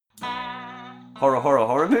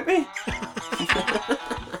horror movie?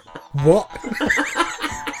 What?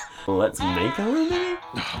 Let's make a horror movie?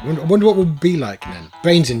 I wonder what it would be like then.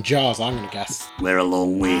 Brains in jars, I'm going to guess. We're a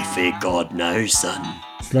long way for God now, son.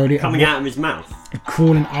 Slowly Coming out of his mouth.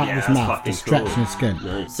 crawling out Yeah, of his that's mouth, fucking stretching cool. his skin.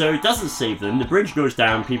 Nice. So he doesn't save them, the bridge goes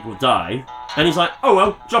down, people die, and he's like, oh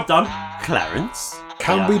well, job done. Clarence?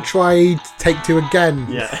 Can we try take two again?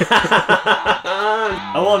 Yeah.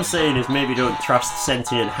 All I'm saying is maybe don't trust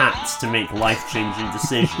sentient hats to make life-changing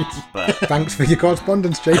decisions, but... Thanks for your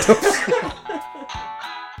correspondence, J-Top.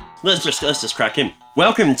 Let's just crack in.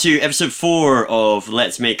 Welcome to episode 4 of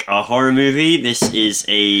Let's Make a Horror Movie. This is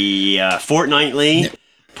a fortnightly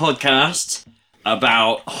podcast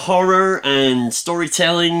about horror and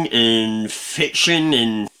storytelling and fiction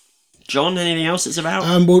and... John, anything else it's about?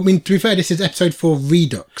 Well, I mean, to be fair, this is episode 4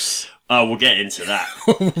 Redux. Oh, we'll get into that.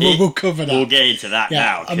 we'll cover that. We'll get into that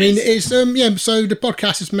now. I mean, it's so the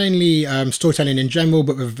podcast is mainly storytelling in general,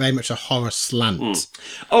 but with very much a horror slant.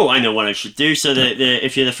 Oh, I know what I should do. So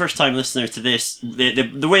if you're the first time listener to this,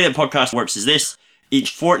 the way the podcast works is this.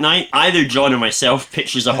 Each fortnight, either John or myself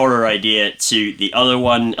pitches a horror idea to the other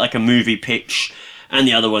one, like a movie pitch, and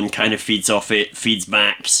the other one kind of feeds off it, feeds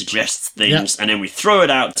back, suggests things, and then we throw it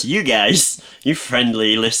out to you guys, you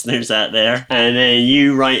friendly listeners out there, and then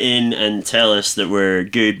you write in and tell us that we're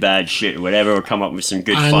good, bad, shit, or whatever, or come up with some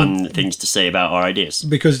good, fun things to say about our ideas.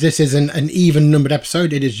 Because this isn't an even-numbered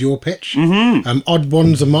episode, it is your pitch. Mm-hmm. Odd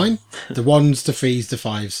ones are mine, the ones, the threes, the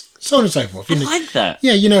fives, so on and so forth. I like that.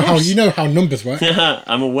 Yeah, you know how numbers work.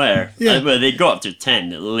 I'm aware. Yeah. Well, they got up to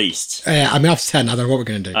 10 at least. I mean, I've 10, I don't know what we're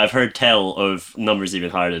going to do. I've heard tell of numbers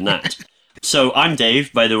even higher than that. So, I'm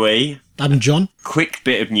Dave, by the way. I'm John. Quick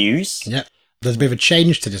bit of news. Yep. There's a bit of a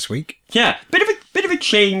change to this week. Yeah, bit of a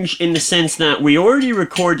change in the sense that we already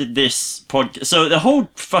recorded this podcast. So, the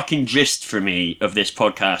whole fucking gist for me of this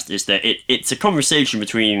podcast is that it's a conversation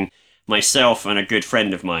between myself and a good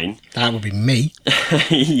friend of mine. That would be me.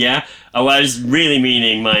 Yeah. Oh, I was really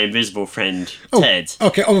meaning my invisible friend, Ted.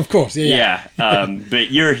 Okay, of course, yeah.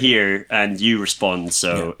 But you're here and you respond,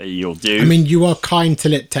 so you'll do. I mean, you are kind to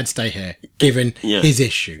let Ted stay here, given his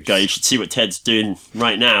issues. God, you should see what Ted's doing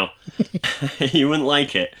right now. You wouldn't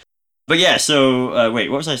like it. But yeah, so, wait,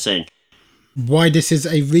 what was I saying? Why this is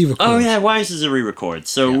a re-record. Oh yeah, why is this a re-record?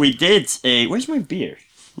 So we did a... Where's my beer?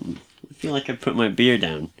 I feel like I put my beer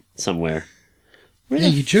down somewhere.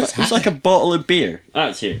 You just had It's like a bottle of beer. Oh,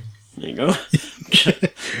 it's here. There you go.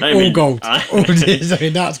 All gold. All this. I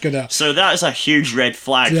mean, that's gonna... So that is a huge red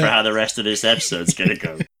flag for how the rest of this episode's gonna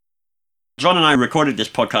go. John and I recorded this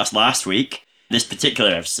podcast last week, this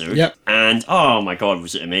particular episode. Yep. And oh my god,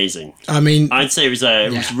 was it amazing. I mean... I'd say it was a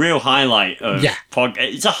real highlight of...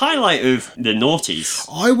 It's a highlight of the noughties.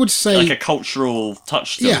 I would say... Like a cultural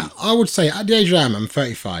touchstone. Yeah, I would say at the age I am, I'm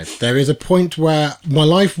 35. There is a point where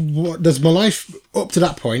there's my life up to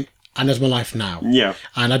that point, and there's my life now. Yeah.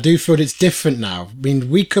 And I do feel it's different now. I mean,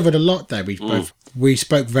 we covered a lot there. We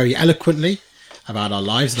spoke very eloquently about our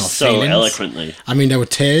lives and our feelings. So eloquently. I mean, there were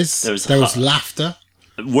tears. There was laughter.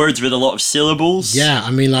 Words with a lot of syllables. Yeah,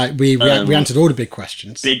 I mean, like, we answered all the big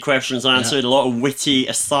questions. Big questions answered, a lot of witty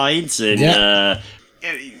asides. And,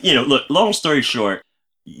 look, long story short,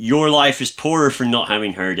 your life is poorer for not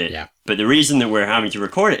having heard it. Yeah. But the reason that we're having to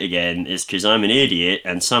record it again is because I'm an idiot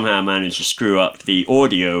and somehow managed to screw up the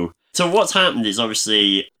audio. So what's happened is,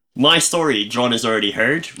 obviously, my story John has already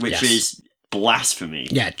heard, which is blasphemy.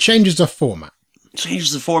 Yeah, it changes the format.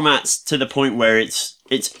 Changes the formats to the point where it's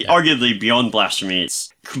arguably beyond blasphemy. It's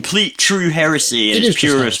complete true heresy in its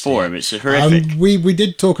purest form. It's horrific. We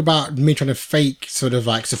did talk about me trying to fake sort of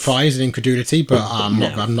like surprise and incredulity, but I'm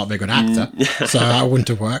not a very good actor, so that wouldn't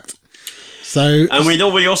have worked. So, and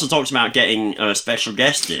we also talked about getting a special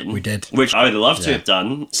guest in. We did. Which I would love to have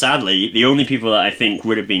done. Sadly, the only people that I think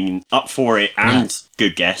would have been up for it and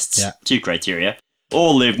good guests, 2 criteria,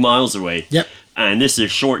 all live miles away. Yep. And this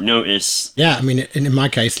is short notice. Yeah, I mean, in my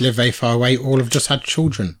case, live very far away, all have just had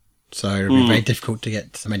children. So it would be very difficult to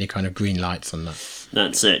get so many kind of green lights on that.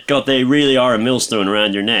 That's it. God, they really are a millstone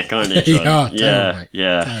around your neck, aren't they, John? Terrible.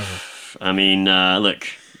 Terrible. I mean, look,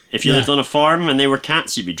 if you lived on a farm and they were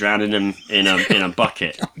cats, you'd be drowning them in a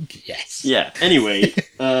bucket. Yes. Yeah. Anyway,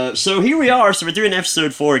 so here we are. So we're doing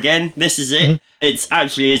episode 4 again. This is it. Mm-hmm. It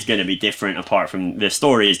actually is going to be different, apart from the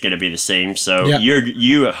story is going to be the same. So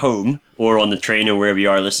you at home or on the train or wherever you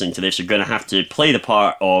are listening to this are going to have to play the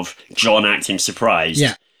part of John acting surprised.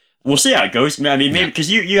 Yeah. We'll see how it goes. I mean, maybe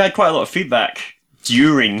because you had quite a lot of feedback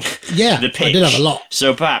during Yeah, the pitch. I did have a lot.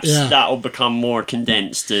 So perhaps Yeah. that'll become more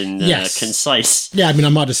condensed and Yes. concise. Yeah, I mean, I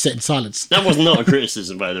might just sit in silence. That was not a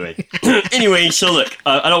criticism, by the way. Anyway, so look,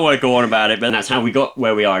 I don't want to go on about it, but that's how we got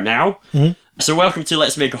where we are now. Mm-hmm. So welcome to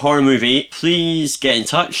Let's Make a Horror Movie. Please get in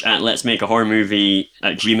touch at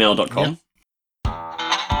letsmakeahorrormovie@gmail.com.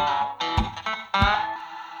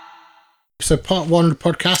 So part one of the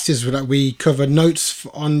podcast is that we cover notes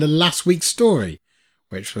on the last week's story,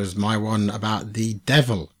 which was my one about the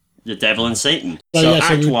devil. The Devil and Satan. So, So yeah,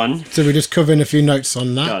 Act 1. So we're just covering a few notes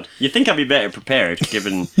on that. God, you'd think I'd be better prepared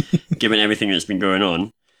given given everything that's been going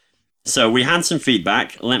on. So we had some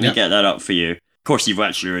feedback. Let me Yep. get that up for you. Of course, you've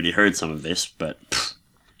actually already heard some of this, but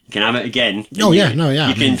you can have it again. Oh, You- yeah, no, yeah,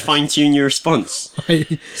 You I mean- can fine-tune your response.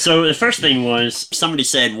 So the first thing was, somebody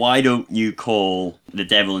said, why don't you call The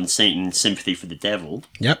Devil and Satan Sympathy for the Devil?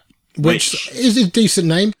 Yep. Which is a decent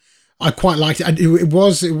name. I quite liked it. It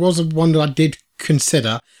was one that I did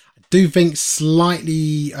consider. I do think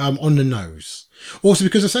slightly on the nose. Also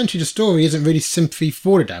because essentially the story isn't really sympathy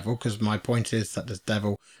for the devil, because my point is that the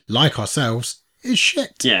devil, like ourselves, is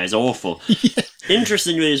shit. Yeah, it's awful.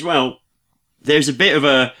 Interestingly as well, there's a bit of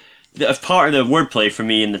a part of the wordplay for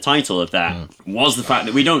me in the title of that was the fact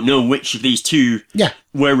that we don't know which of these two Yeah.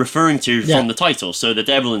 we're referring to Yeah. from the title. So the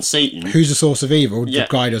devil and Satan. Who's the source of evil? Yeah. The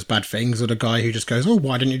guy who does bad things, or the guy who just goes, "Oh,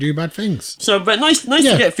 why didn't you do bad things?" So, but nice to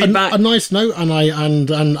Yeah, get feedback. a nice note, and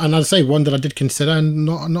as I say, one that I did consider, and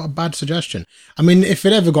not a bad suggestion. I mean, if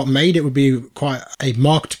it ever got made, it would be quite a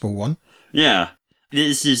marketable one. Yeah.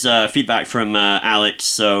 This is feedback from Alex.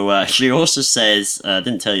 So she also says,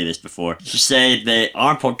 didn't tell you this before, she said that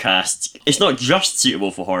our podcast is not just suitable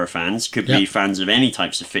for horror fans, could be Yep. fans of any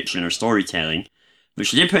types of fiction or storytelling. But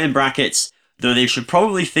she did put in brackets, though they should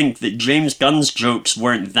probably think that James Gunn's jokes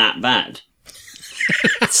weren't that bad.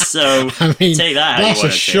 So, I mean, take that how you that's a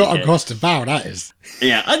wanna shot take it. across the bow. That is.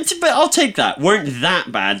 Yeah, but I'll take that. Weren't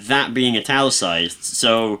that bad, that being italicized.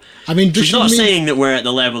 So, I mean, does she's she not mean- saying that we're at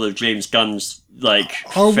the level of James Gunn's, like,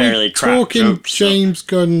 Are fairly we crap talking jokes. James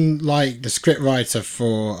Gunn, like the scriptwriter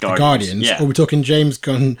for The Guardians, Guardians, yeah. or we're talking James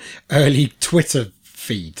Gunn early Twitter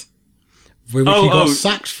feed, which he got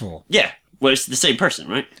sacked for? Yeah, well, it's the same person,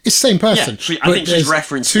 right? It's the same person. Yeah, I but think she's there's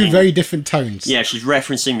referencing- two very different tones. Yeah, she's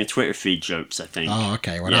referencing the Twitter feed jokes, I think. Oh,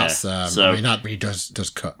 okay. Well, Yeah, that's. so- I mean, that really does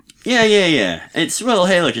cut. Yeah. It's, well,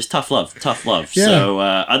 hey, look, it's tough love. Yeah. So,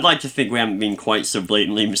 I'd like to think we haven't been quite so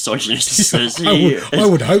blatantly misogynist I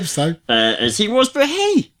would hope so. as he was, but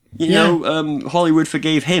hey, you Yeah. know, Hollywood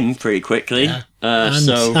forgave him pretty quickly. Yeah.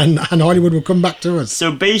 So And Hollywood will come back to us.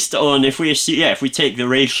 So based on, if we take the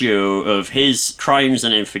ratio of his crimes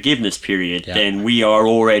and unforgiveness period, Yeah. then we are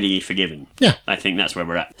already forgiven. Yeah. I think that's where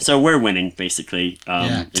we're at. So we're winning, basically. Yeah,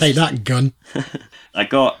 It's- take that, Gun. I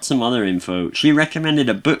got some other info. She recommended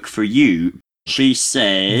a book for you. She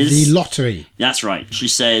says... The Lottery. That's right. She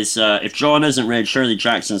says, if John hasn't read Shirley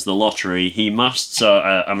Jackson's The Lottery, he must. So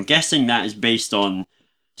I'm guessing that is based on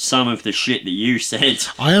some of the shit that you said.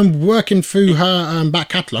 I am working through her back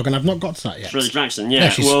catalogue, and I've not got to that yet. Shirley Jackson, Yeah, yeah.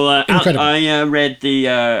 she's Well, incredible. I read the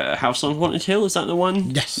House on Haunted Hill. Is that the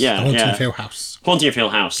one? Yes, Yeah, the Haunting yeah. of Hill House. Haunting of Hill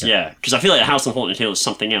House, yeah. Because I feel like the House on Haunted Hill is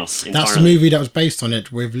something else entirely. That's the movie that was based on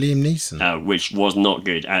it with Liam Neeson. Which was not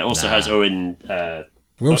good. And it also Nah. has Owen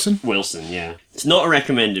Wilson? Wilson, yeah. It's not a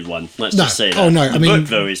recommended one, let's No. just say that. Oh, no, The I mean- book,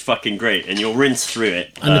 though, is fucking great, and you'll rinse through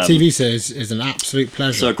it. And the TV series is an absolute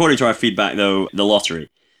pleasure. So according to our feedback, though, The Lottery.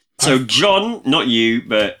 So John, not you,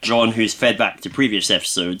 but John, who's fed back to previous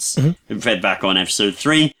episodes, Mm-hmm. fed back on episode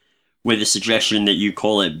 3, with the suggestion that you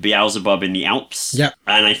call it Beelzebub in the Alps. Yep.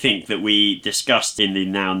 And I think that we discussed in the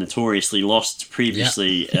now notoriously lost,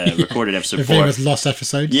 previously recorded episode the 4. famous Lost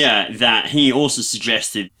episode. Yeah, that he also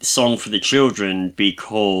suggested Song for the Children be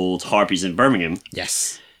called Harpies in Birmingham.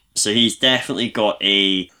 Yes. So he's definitely got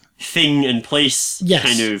a thing and place Yes.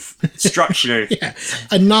 kind of structure. Yeah.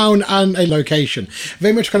 A noun and a location.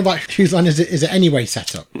 Very much kind of like whose line is it anyway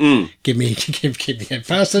set up. Give me a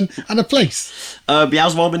person and a place.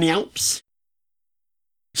 Beelzebub in the Alps.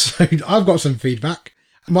 So I've got some feedback.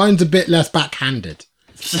 Mine's a bit less backhanded.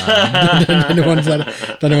 than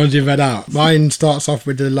the ones you've read out. Mine starts off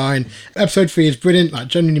with the line, episode 3 is brilliant, like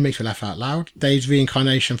genuinely makes me laugh out loud. Dave's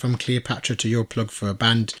reincarnation from Cleopatra to your plug for a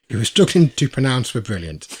band you were struggling to pronounce were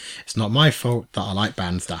brilliant. It's not my fault that I like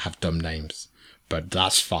bands that have dumb names, but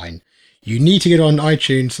that's fine. You need to get on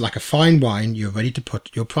iTunes like a fine wine, you're ready to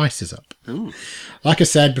put your prices up. Ooh. Like I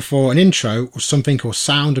said before, an intro or something called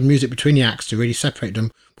sound and music between the acts to really separate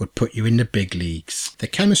them would put you in the big leagues. The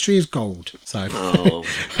chemistry is gold. So, Oh,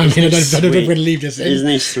 I mean, I don't know if we're sweet. going to leave this in. Isn't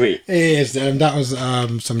he sweet? It is. That was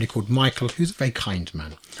somebody called Michael, who's a very kind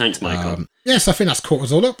man. Thanks, Michael. Yes, I think that's caught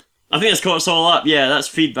us all up. I think that's caught us all up. Yeah, that's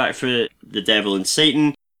feedback for The Devil and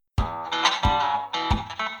Satan.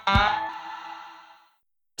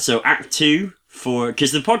 So Act 2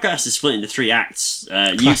 because the podcast is split into 3 acts.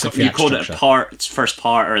 You called it a first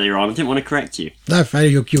part earlier on. I didn't want to correct you. No, fair.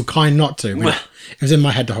 You're kind not to. It was in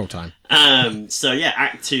my head the whole time. So yeah,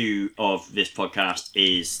 Act 2 of this podcast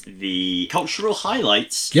is the cultural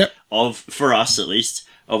highlights for us at least,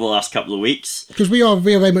 over the last couple of weeks. Because we are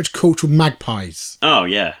very much cultural magpies. Oh,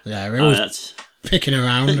 yeah. Yeah, we're always picking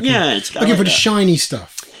around, looking for the shiny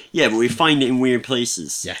stuff. Yeah, but we find it in weird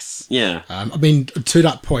places. Yes. Yeah. I mean, to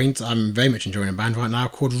that point, I'm very much enjoying a band right now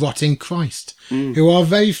called Rotting Christ, who are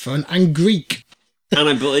very fun and Greek. And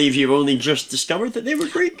I believe you've only just discovered that they were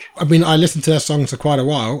Greek. I mean, I listened to their songs for quite a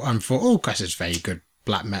while and thought, oh, Christ, it's very good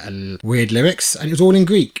black metal, weird lyrics. And it was all in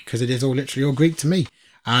Greek, because it is all literally all Greek to me.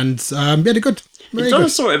 And they're good. It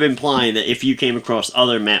does sort of imply that if you came across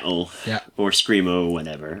other metal or screamo or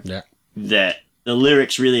whatever, that the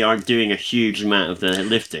lyrics really aren't doing a huge amount of the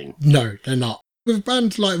lifting. No, they're not. With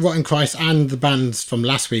bands like Rotten Christ and the bands from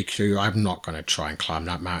last week, who I'm not going to try and climb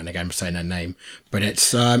that mountain again for saying their name, but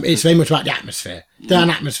it's very much about the atmosphere. They're an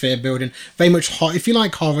atmosphere building, very much hot. If you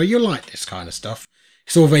like horror, you'll like this kind of stuff.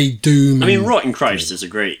 It's all very doom. I mean, Rotten Christ is a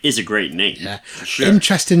great name. Yeah. For sure.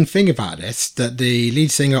 Interesting thing about this, that the lead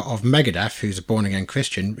singer of Megadeth, who's a born again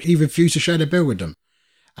Christian, he refused to share the bill with them,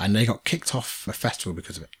 and they got kicked off a festival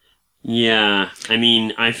because of it. Yeah, I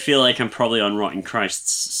mean, I feel like I'm probably on Rotten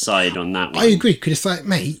Christ's side on that one. I agree, because it's like,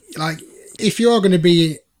 mate, like, if you are going to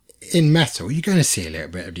be in metal, you're going to see a little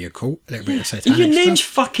bit of the occult, a little bit of satanic Your name's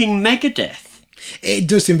stuff. fucking Megadeth. It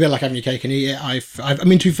does seem a bit like having your cake and eat it. I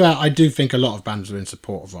mean, to be fair, I do think a lot of bands are in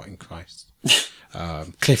support of Rotting Christ.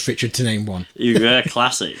 Cliff Richard, to name one. Yeah,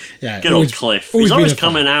 classic. Yeah, good old Cliff. He's always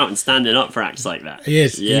coming out and standing up for acts like that. He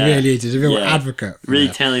is. Yeah. He really is. He's a real advocate. Really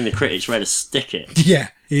telling the critics where to stick it. Yeah,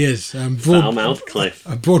 he is. Foul-mouthed Cliff.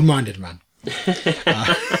 A broad-minded man.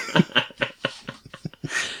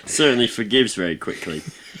 Certainly forgives very quickly.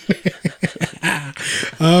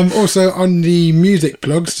 Also, on the music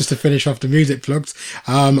plugs, just to finish off the music plugs,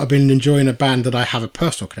 I've been enjoying a band that I have a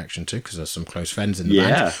personal connection to, because there's some close friends in the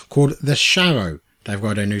band, called The Sharrow. They've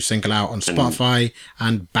got a new single out on Spotify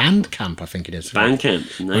and Bandcamp, I think it is.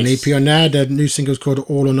 Bandcamp, nice. An EP on there. The new single's called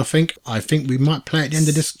All or Nothing. I think we might play it at the end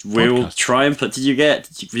of this We'll podcast. try and put... Did you get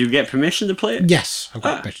permission to play it? Yes, I've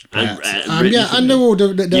got permission to play it. And they're all...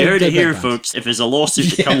 You heard it here, folks. If there's a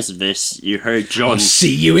lawsuit that comes of this, you heard John... I'll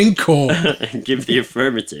see you in court. give the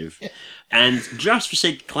affirmative. And just for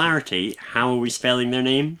sake of clarity, how are we spelling their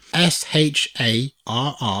name? Sharrow.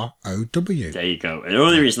 There you go. And the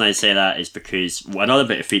only reason I say that is because another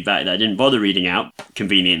bit of feedback that I didn't bother reading out,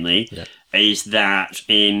 conveniently, is that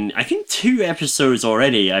in, I think, 2 episodes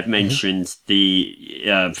already, I've mentioned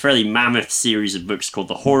the fairly mammoth series of books called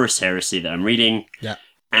The Horus Heresy that I'm reading. Yeah.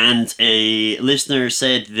 And a listener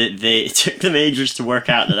said that it took them ages to work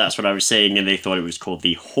out that that's what I was saying, and they thought it was called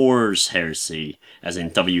the Horus Heresy, as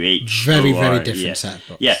in W-H-O-R. Very, very different set of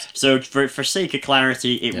books. Yeah, so for sake of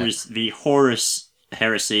clarity, it was the Horus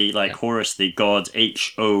Heresy, like Horus the god,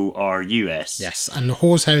 H-O-R-U-S. Yes, and the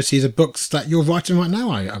Horus Heresy is a book that you're writing right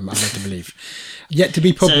now, I'm led to believe. Yet to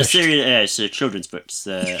be published. So children's books,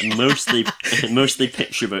 mostly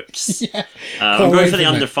picture books. Yeah. I'm going for the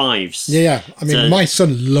under 5s. Yeah. I mean, my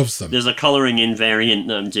son loves them. There's a colouring in variant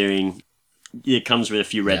that I'm doing. It comes with a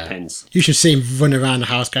few red pens. You should see him run around the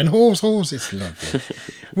house going, horse. It's lovely.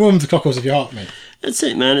 Warms the cockles of your heart, mate. That's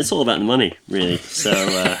it, man. It's all about the money, really.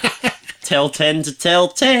 So, tell 10 to tell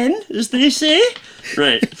 10, as they say.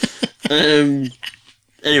 Right.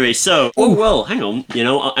 Anyway, so... Oh, well, hang on.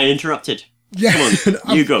 I interrupted. Yeah. Come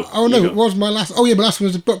on, you go. Oh, no, it was my last... Oh, yeah, my last one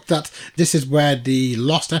was a book that... This is where the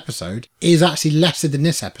lost episode is actually lesser than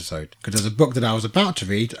this episode. Because there's a book that I was about to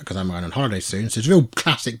read, because I'm going on holiday soon, so it's a real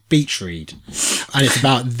classic beach read. And it's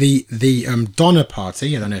about the Donner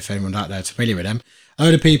Party. I don't know if anyone's out there is familiar with them.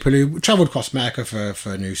 Other people who travelled across America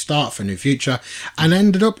for a new start, for a new future, and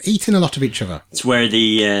ended up eating a lot of each other. It's where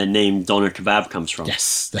the name Doner Kebab comes from.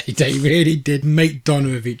 Yes, they really did make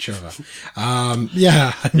Doner of each other.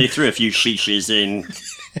 Yeah. They threw a few sheeches in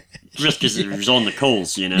just because it was on the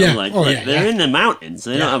coals, they're in the mountains.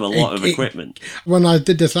 They don't have a lot of equipment. When I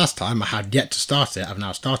did this last time, I had yet to start it. I've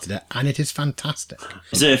now started it, and it is fantastic.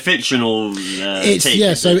 Is it a fictional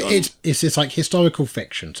it's like historical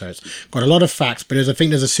fiction, so it's got a lot of facts, but I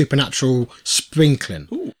think there's a supernatural sprinkling.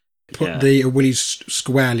 Ooh. Put the willies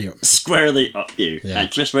squarely up. Squarely up you.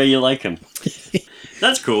 Just where you like them.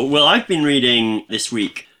 That's cool. Well, I've been reading this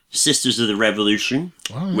week Sisters of the Revolution,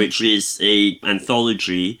 which is a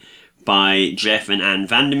anthology by Jeff and Anne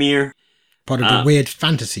Vandermeer. part of the weird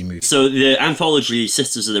fantasy movie. So the anthology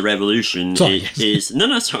Sisters of the Revolution is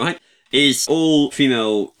no, it's all right. Is all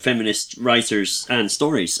female feminist writers and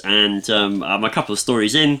stories, and I'm a couple of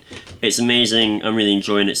stories in. It's amazing. I'm really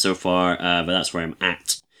enjoying it so far, but that's where I'm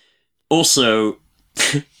at. Also,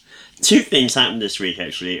 two things happened this week.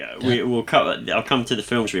 Actually, I'll come to the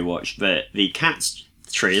films we watched, but the Cats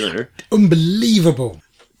trailer, Unbelievable.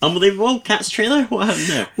 unbelievable. Cats trailer. What happened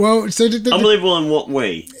there? Well, so Unbelievable in what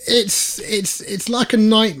way? it's like a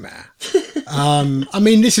nightmare. I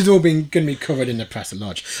mean, this has all going to be covered in the press at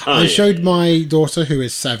large. I showed my daughter, who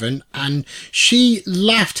is 7, and she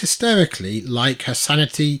laughed hysterically like her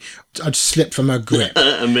sanity had slipped from her grip.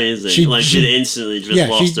 Amazing. She instantly just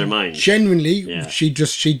lost her mind. Genuinely, she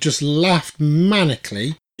just laughed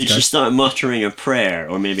manically. Did she start muttering a prayer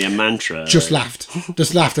or maybe a mantra? Just laughed,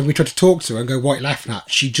 and we tried to talk to her and go, "What are you laughing at?"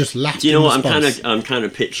 She just laughed. Do you know what I'm kind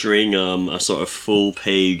of picturing? A sort of full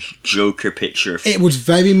page Joker picture. It was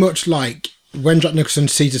very much like when Jack Nicholson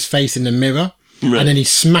sees his face in the mirror. Right. And then he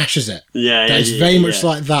smashes it. It's very much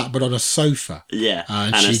like that, but on a sofa. Yeah,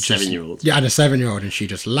 and a 7-year-old. Yeah, and a 7-year-old, and she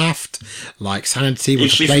just laughed like sanity was.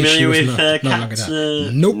 Is she familiar with Cats?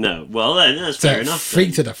 Nope. No. Well, that's fair enough.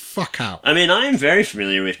 Freaked her the fuck out. I mean, I am very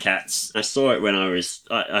familiar with Cats. I saw it when I was,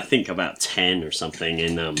 I think, about 10 or something.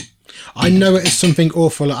 And I know it is something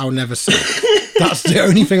awful that I'll never see. That's the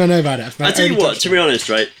only thing I know about it. I tell you what, to be honest,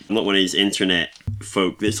 right? I'm not one of these internet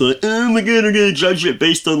folk that's like, oh my god, I'm going to judge it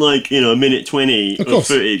based on a minute 20 of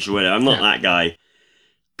footage or whatever. I'm not that guy.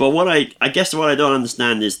 But what I guess what I don't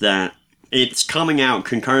understand is that it's coming out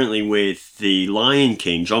concurrently with The Lion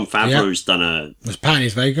King. Jon Favreau's done apparently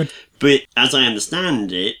it's very good. But as I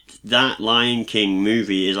understand it, that Lion King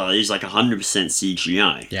movie is like 100%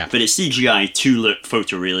 CGI. Yeah. But it's CGI to look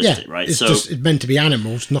photorealistic, right? It's meant to be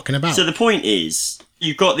animals knocking about. So the point is,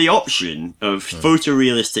 you've got the option of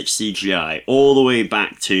photorealistic CGI all the way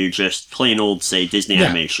back to just plain old, say, Disney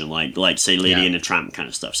animation, like say Lady and the Tramp kind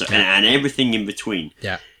of stuff. So and everything in between.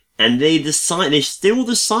 Yeah. And they still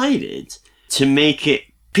decided to make it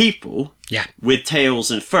people with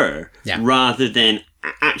tails and fur rather than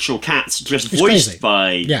actual cats just voiced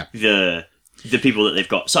by the people that they've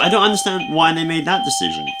got. So I don't understand why they made that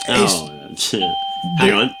decision.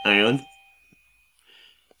 Hang on.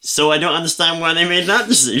 So I don't understand why they made that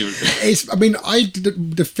decision.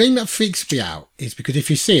 The thing that freaks me out is because if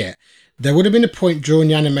you see it, there would have been a point during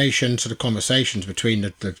the animation sort of conversations between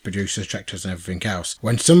the producers, directors and everything else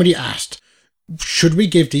when somebody asked, should we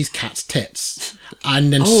give these cats tits?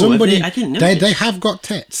 And then somebody, I didn't know they have got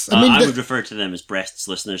tits. I would refer to them as breasts,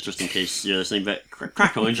 listeners, just in case you're listening. But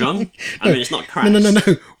crack on, John. I mean, it's not cracks.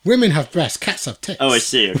 No. Women have breasts, cats have tits. Oh, I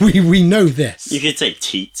see. Okay. We know this. You could say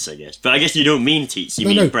teats, I guess, but I guess you don't mean teats. You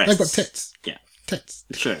mean breasts. They've got tits. Yeah, tits.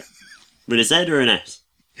 Sure. With a Z or an S?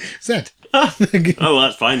 Z. Oh, well,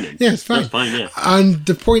 that's fine then. Yeah, it's fine. That's fine. Yeah. And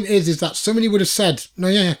the point is that somebody would have said, "No,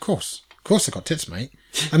 of course they've got tits, mate."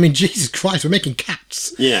 I mean, Jesus Christ, we're making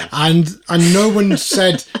cats. Yeah. And no one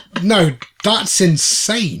said, no, that's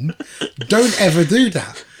insane. Don't ever do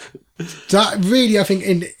that. That really, I think,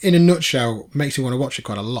 in a nutshell, makes me want to watch it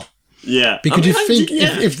quite a lot. Yeah. Because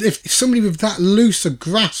if somebody with that loose a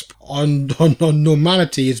grasp on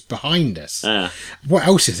normality is behind this, what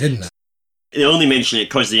else is in there? They only mention it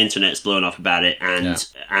because the internet's blown up about it, and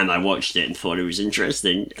I watched it and thought it was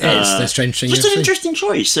interesting. It's the strange thing. Just an interesting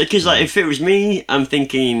choice. Because if it was me, I'm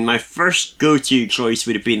thinking my first go-to choice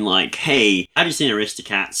would have been like, hey, have you seen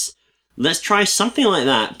Aristocats? Let's try something like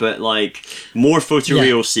that, but like more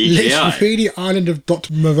photoreal CGI. It's really Island of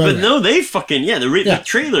Dr. Moreau. But no, they fucking the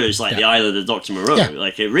trailer is like the Island of Dr. Moreau. Yeah.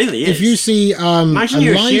 Like it really is. If you see, imagine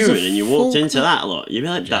you're human and you walked into that lot, you'd be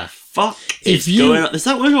like, "The fuck is going on? Is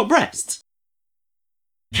that one got breasts?"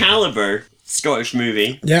 Caliber, Scottish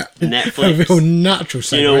movie. Yeah. Netflix. A real natural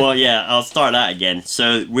segue. You know what? Yeah, I'll start that again.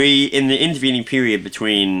 So in the intervening period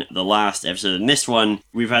between the last episode and this one,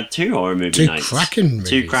 we've had 2 horror movie nights.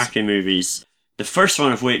 2 cracking movies. The first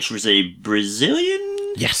one of which was a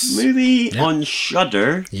Brazilian movie on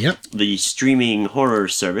Shudder. Yep. The streaming horror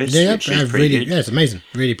service. Yeah, which is pretty good. Yeah, it's amazing.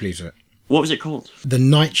 Really pleased with it. What was it called? The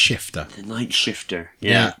Night Shifter. The Night Shifter.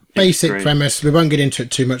 Yeah. Basic premise. We won't get into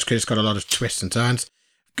it too much because it's got a lot of twists and turns.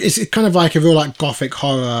 It's kind of like a real gothic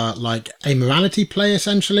horror, like a morality play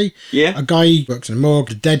essentially. Yeah. A guy works in a morgue.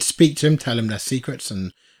 The dead speak to him, tell him their secrets,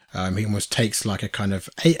 and he almost takes like a kind of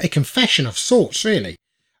a confession of sorts, really.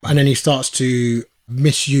 And then he starts to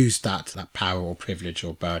misuse that power or privilege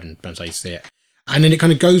or burden, depends how you see it. And then it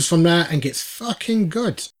kind of goes from there and gets fucking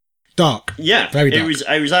good. Dark. Yeah. Very dark.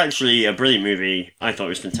 It was actually a brilliant movie. I thought it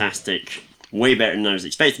was fantastic. Way better than I was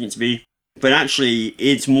expecting it to be. But actually,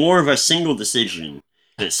 it's more of a single decision.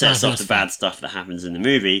 that sets off the bad stuff that happens in the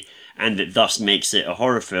movie, and that thus makes it a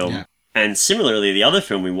horror film. Yeah. And similarly, the other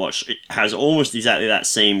film we watched it has almost exactly that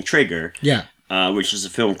same trigger, Yeah. Which is a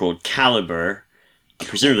film called Caliber,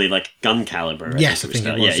 presumably like Gun Caliber. Yes, I think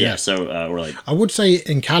it was, yeah. So we're like, I would say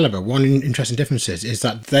in Caliber, one interesting difference is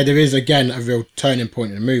that there is, again, a real turning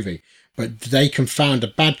point in the movie, but they confound a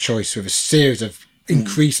bad choice with a series of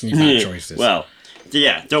increasingly bad choices. well,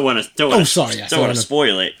 yeah, don't want to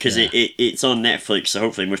spoil it because it's on Netflix, so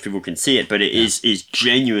hopefully most people can see it. But it is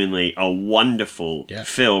genuinely a wonderful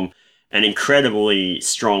film, an incredibly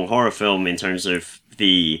strong horror film in terms of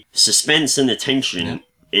the suspense and the tension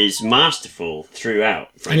is masterful throughout.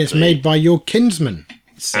 Frankly. And it's made by your kinsman.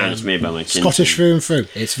 It's made by my kinsman. Scottish through and through.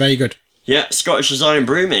 It's very good. Yeah, Scottish as Iron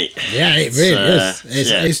Brew, mate. Yeah, it really is.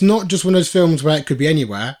 It's not just one of those films where it could be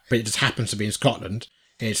anywhere, but it just happens to be in Scotland.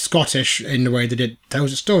 It's Scottish in the way that it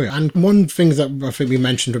tells a story. And one thing that I think we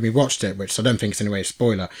mentioned when we watched it, which I don't think is in any way a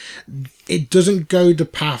spoiler, it doesn't go the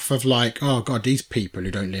path of like, oh God, these people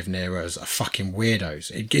who don't live near us are fucking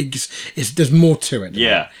weirdos. There's more to it.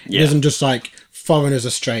 Yeah. It isn't just like foreigners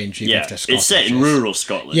are strange. Even if they're Scottish. It's set in rural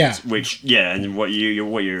Scotland. Yeah. And what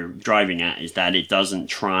you're driving at is that it doesn't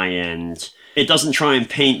try and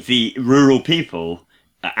paint the rural people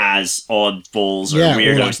as oddballs or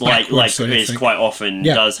weirdos, like is quite often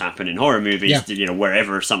does happen in horror movies. Yeah.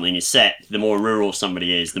 Wherever something is set, the more rural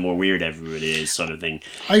somebody is, the more weird everybody is, sort of thing.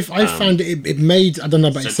 I found it made, I don't know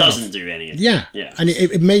about yourself. It doesn't do any of that. Yeah. And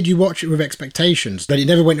it made you watch it with expectations, that it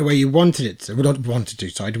never went the way you wanted it to. Well, not wanted to,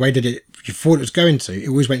 sorry. The way that you thought it was going to, it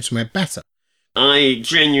always went somewhere better. I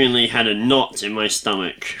genuinely had a knot in my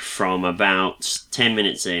stomach from about 10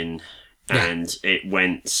 minutes in, and it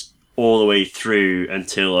went all the way through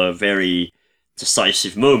until a very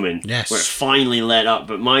decisive moment where it finally let up.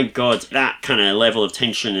 But my God, that kind of level of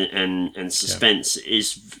tension and suspense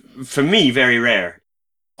is, for me, very rare.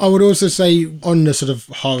 I would also say, on the sort of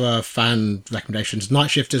horror fan recommendations, Night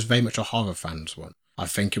Shifter is very much a horror fan's one. I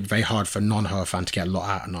think it would be very hard for a non-horror fan to get a lot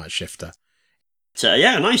out of Night Shifter. So,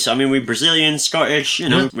 yeah, nice. I mean, we're Brazilian, Scottish, we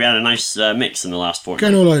had a nice mix in the last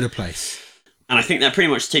fortnight. Going all over the place. And I think that pretty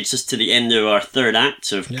much takes us to the end of our third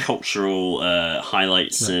act of cultural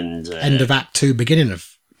highlights and end of Act 2, beginning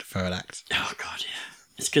of the third act. Oh God, yeah.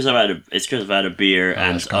 It's because I've had a beer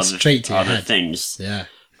and other things. Yeah.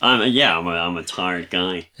 I'm a tired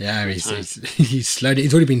guy. Yeah, he's slowed it.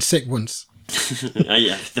 He's already been sick once.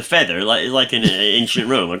 Yeah, the feather, like in ancient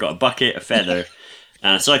Rome. I got a bucket, a feather,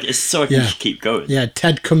 so I can keep going. Yeah,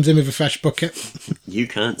 Ted comes in with a fresh bucket. You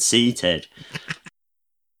can't see Ted.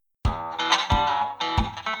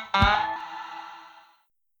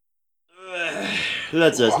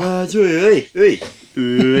 That's how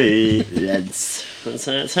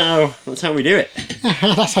we do it.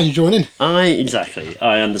 That's how you join in. I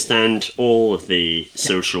understand all of the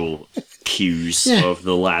social cues of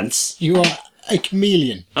the lads. You are a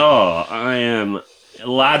chameleon. Oh, I am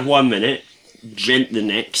lad 1 minute, gent the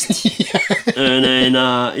next, and then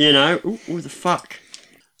what the fuck.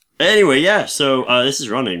 Anyway, yeah. So this is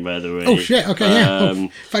running, by the way. Oh shit! Okay, yeah.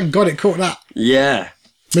 Thank God it caught that. Yeah.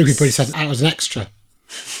 Maybe probably said out as an extra.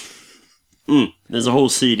 There's a whole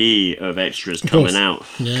CD of extras coming out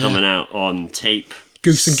on tape.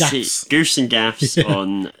 Goose and Gaffs. Goose and Gaffs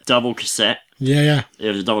on double cassette. Yeah.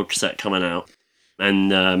 There's a double cassette coming out. And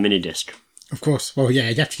mini disc. Of course. Well, yeah,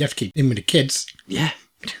 you have to keep in with the kids. Yeah.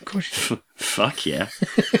 Of course. Fuck yeah.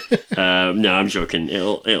 No, I'm joking.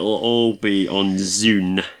 It'll all be on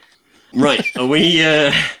Zune. Right. Are we...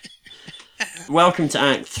 Welcome to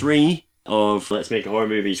Act 3 of Let's Make a Horror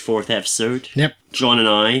Movie's 4th episode. Yep. John and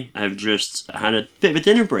I have just had a bit of a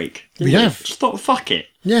dinner break. We have. Just thought, fuck it.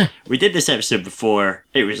 Yeah. We did this episode before.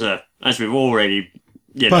 It was as we've already,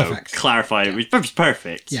 clarified, it was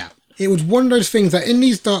perfect. Yeah. It was one of those things that in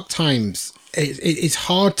these dark times, it's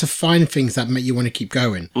hard to find things that make you want to keep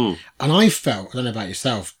going. And I felt, I don't know about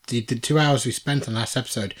yourself, the 2 hours we spent on last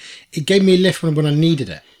episode, it gave me a lift when I needed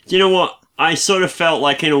it. Do you know what? I sort of felt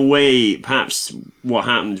like, in a way, perhaps what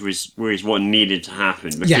happened was what needed to happen.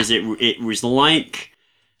 Because it was like,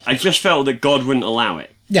 I just felt that God wouldn't allow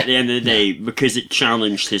it. At the end of the day, because it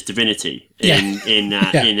challenged his divinity in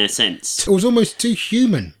a sense. It was almost too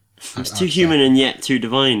human. It was too human and yet too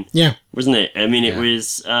divine. Yeah. Wasn't it? I mean, it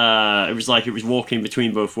was like it was walking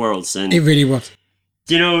between both worlds. And it really was.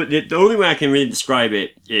 You know, the only way I can really describe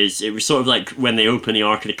it is it was sort of like when they open the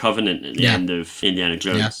Ark of the Covenant at the end of Indiana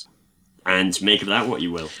Jones. Yeah. And make of that what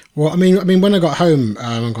you will. Well, I mean, when I got home,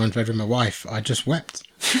 I'm going to bed with my wife. I just wept,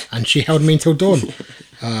 and she held me until dawn,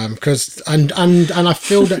 because and I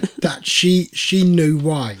feel that she knew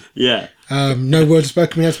why. Yeah. No words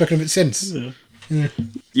spoken. We have spoken of it since.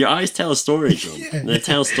 Your eyes tell a story, John. They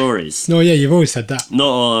tell stories. No, yeah, you've always said that.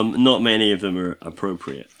 Not many of them are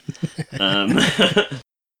appropriate.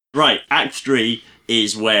 Right, Act 3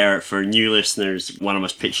 is where, for new listeners, one of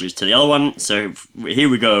us pitches to the other one. So here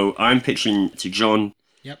we go. I'm pitching to John.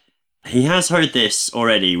 Yep. He has heard this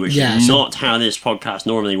already, which is not how this podcast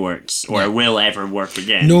normally works, or will ever work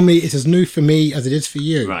again. Normally, it's as new for me as it is for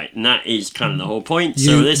you. Right, and that is kind of the whole point. You,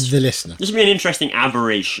 So this the listener. will be an interesting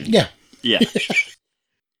aberration. Yeah. Yeah.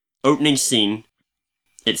 Opening scene.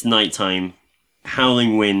 It's nighttime.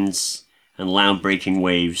 Howling winds and loud breaking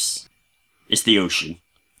waves. It's the ocean.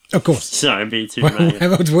 Of course. Sorry, be too Where dramatic.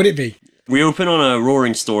 else would it be? We open on a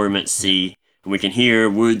roaring storm at sea, and we can hear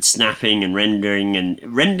wood snapping and rending,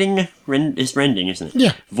 it's rending, isn't it?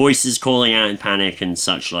 Yeah. Voices calling out in panic and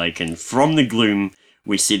such like, and from the gloom,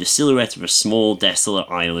 we see the silhouette of a small,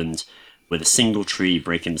 desolate island with a single tree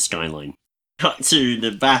breaking the skyline. Cut to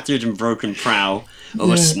the battered and broken prow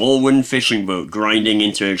of a small wooden fishing boat grinding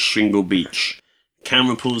into a shingle beach.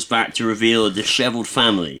 Camera pulls back to reveal a disheveled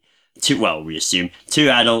family. We assume, 2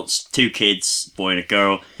 adults, 2 kids, boy and a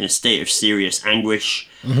girl, in a state of serious anguish.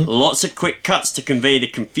 Lots of quick cuts to convey the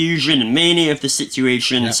confusion and mania of the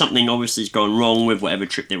situation. Yep. Something obviously has gone wrong with whatever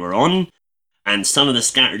trip they were on. And some of the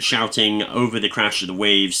scattered shouting over the crash of the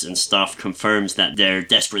waves and stuff confirms that they're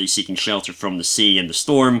desperately seeking shelter from the sea and the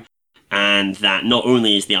storm. And that not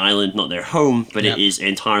only is the island not their home, but it is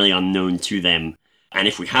entirely unknown to them. And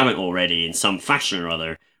if we haven't already, in some fashion or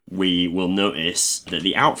other, we will notice that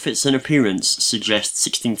the outfits and appearance suggest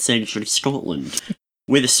 16th century Scotland.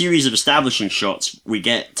 With a series of establishing shots, we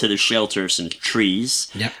get to the shelter of some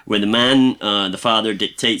trees, where the man, the father,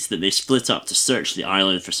 dictates that they split up to search the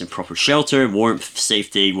island for some proper shelter, warmth,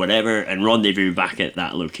 safety, whatever, and rendezvous back at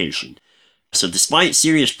that location. So despite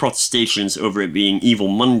serious protestations over it being Evil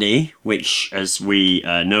Monday, which, as we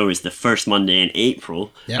know, is the first Monday in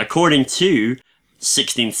April, according to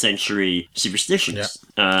 16th century superstitions.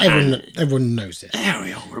 Everyone knows this.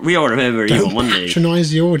 We all remember Evil Monday.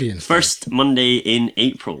 Patronise the audience. First Monday in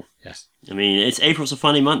April. Yes. I mean, April's a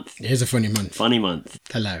funny month. It is a funny month. Funny month.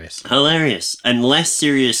 Hilarious. And less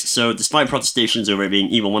serious, so despite protestations over it being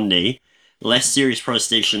Evil Monday, less serious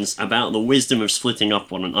protestations about the wisdom of splitting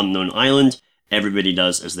up on an unknown island, everybody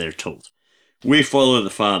does as they're told. We follow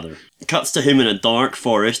the father. Cuts to him in a dark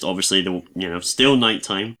forest, obviously, still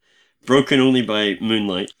nighttime, broken only by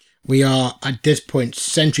moonlight. We are, at this point,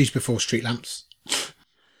 centuries before street lamps.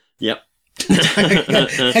 Yep.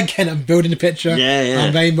 Again, I'm building a picture. Yeah.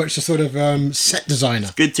 I'm very much a sort of set designer.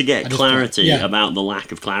 Good to get clarity about the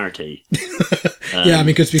lack of clarity.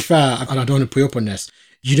 Because to be fair, and I don't want to put you up on this,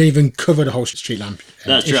 you don't even cover the whole street lamp.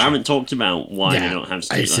 That's true. I haven't talked about why we don't have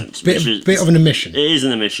street lamps. It's a bit of an omission. It is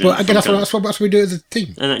an omission. But again, that's what we do as a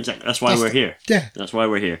team. And exactly. That's why we're here. Yeah. That's why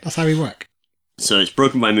we're here. That's how we work. So it's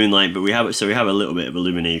broken by moonlight, but we have a little bit of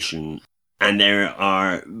illumination, and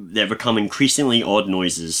there become increasingly odd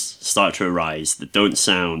noises start to arise that don't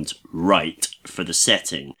sound right for the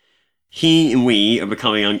setting. He and we are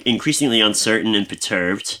becoming increasingly uncertain and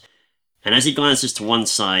perturbed, and as he glances to one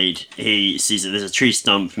side, he sees that there's a tree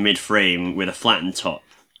stump mid-frame with a flattened top.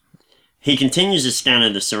 He continues to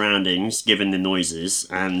scan the surroundings, given the noises,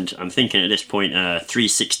 and I'm thinking at this point a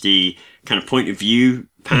 360 kind of point of view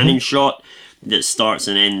panning shot that starts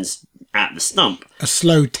and ends at the stump. A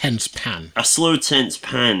slow, tense pan.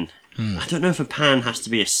 I don't know if a pan has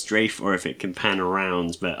to be a strafe or if it can pan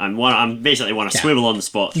around, but I'm basically want to swivel on the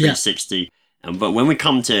spot 360. But when we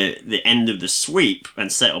come to the end of the sweep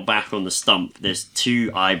and settle back on the stump, there's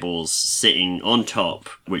 2 eyeballs sitting on top,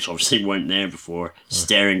 which obviously weren't there before,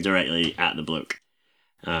 staring directly at the bloke.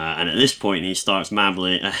 And at this point, he starts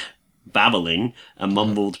babbling a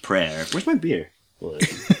mumbled prayer. Where's my beer?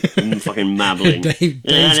 Fucking mabbling. Dave's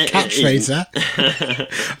catchphrase there.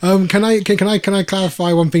 Can I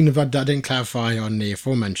clarify one thing that I didn't clarify on the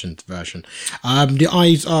aforementioned version? The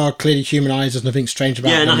eyes are clearly human eyes. There's nothing strange about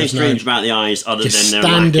them. Yeah, nothing strange about the eyes other than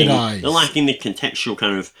they're lacking the contextual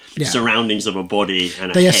kind of surroundings of a body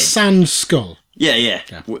and a head. They are sans skull. Yeah.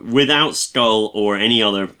 Without skull or any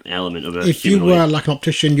other element of a If humanoid. you were like an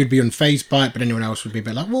optician, you'd be unfazed by it, but anyone else would be a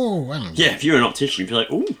bit like, whoa, wow. Yeah, if you're an optician, you'd be like,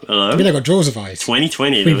 oh, hello. I mean, they've got drawers of eyes.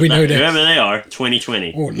 2020. We know this. Whoever they are,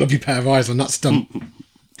 2020. Oh, lovely pair of eyes on that stump.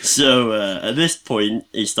 So, at this point,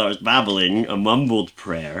 he starts babbling a mumbled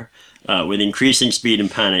prayer with increasing speed and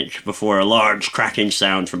panic before a large cracking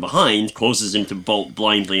sound from behind causes him to bolt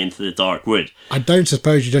blindly into the dark wood. I don't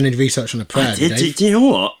suppose you've done any research on the prayer, Dave? Do you know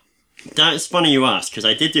what? That's funny you ask, because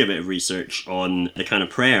I did do a bit of research on the kind of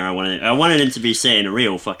prayer I wanted him to be saying a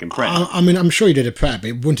real fucking prayer. I mean, I'm sure you did a prayer, but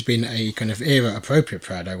it wouldn't have been a kind of era-appropriate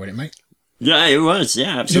prayer, though, would it, mate? Yeah, it was.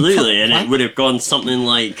 Yeah, absolutely. And it would have gone something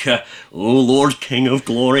like, O Lord King of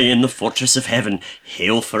glory in the fortress of heaven,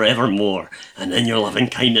 hail forevermore, and in your loving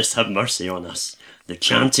kindness have mercy on us. The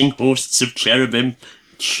chanting hosts of cherubim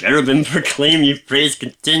proclaim you praise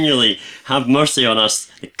continually. Have mercy on us.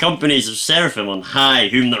 The companies of seraphim on high,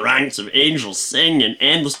 whom the ranks of angels sing in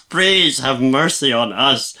endless praise. Have mercy on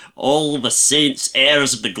us. All the saints,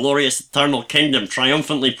 heirs of the glorious eternal kingdom,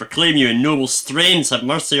 triumphantly proclaim you in noble strains. Have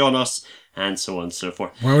mercy on us. And so on and so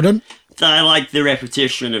forth. Well done. I like the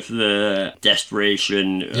repetition of the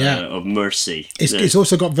desperation of mercy. It's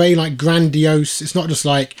also got very like grandiose. It's not just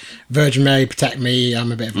like Virgin Mary protect me.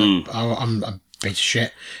 I'm a bit of I'm a piece of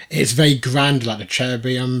shit. It's very grand, like the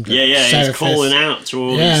cherubim. He's calling out to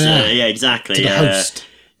all these. Exactly. To the host.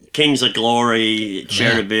 Kings of glory,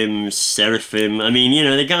 cherubim, seraphim. I mean, you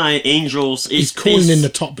know, the guy, angels. He's calling in the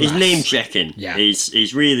top brass. He's name checking. Yeah.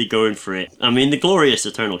 He's really going for it. I mean, the glorious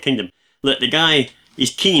eternal kingdom. Look, the guy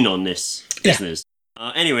is keen on this business.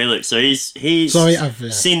 Anyway, look, so he's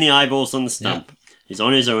seen the eyeballs on the stump. Yeah. He's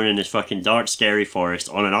on his own in this fucking dark, scary forest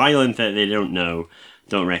on an island that they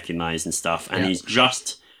don't recognize and stuff. And he's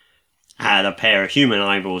just had a pair of human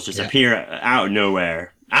eyeballs just appear out of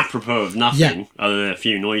nowhere, apropos of nothing other than a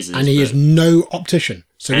few noises. And he is no optician,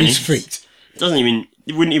 so he's freaked.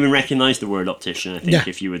 You wouldn't even recognise the word optician, I think,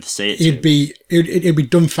 if you would say it. He'd be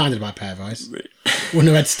dumbfounded by a pair of eyes. Wouldn't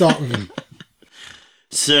know where to start with him.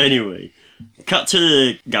 So anyway, cut to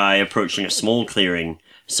the guy approaching a small clearing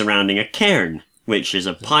surrounding a cairn, which is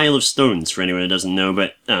a pile of stones for anyone who doesn't know,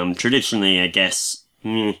 but traditionally, I guess,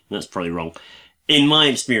 that's probably wrong. In my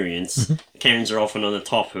experience, cairns are often on the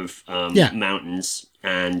top of mountains,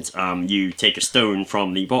 and you take a stone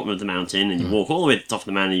from the bottom of the mountain and you walk all the way to the top of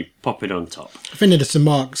the mountain and you pop it on top. I think they're to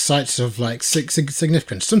mark sites of like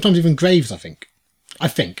significance, sometimes even graves, I think.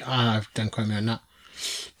 Don't quote me on that.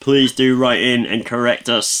 Please do write in and correct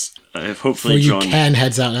us. Hopefully, for you John. cairn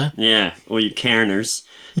heads out there. Yeah, all you cairners.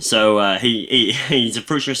 So he's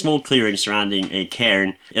approaching a small clearing surrounding a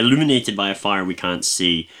cairn, illuminated by a fire we can't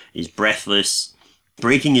see. He's breathless.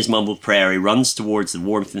 Breaking his mumbled prayer, he runs towards the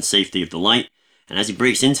warmth and safety of the light. And as he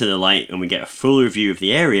breaks into the light and we get a fuller view of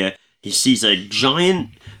the area, he sees a giant,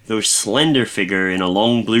 though slender figure in a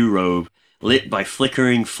long blue robe, lit by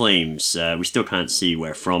flickering flames. We still can't see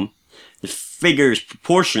where from. The figure is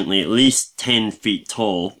proportionately at least 10 feet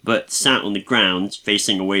tall, but sat on the ground,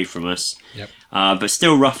 facing away from us. Yep. But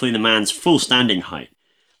still roughly the man's full standing height.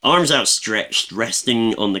 Arms outstretched,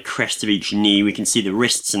 resting on the crest of each knee, we can see the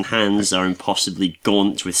wrists and hands are impossibly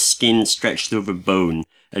gaunt, with skin stretched over bone,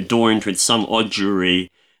 adorned with some odd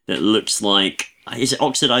jewellery that looks like... Is it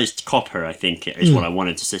oxidized copper, I think is what I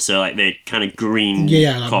wanted to say. So like the kind of green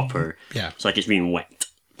copper. It's like it's being wet,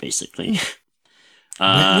 basically.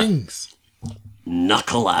 Wet wings.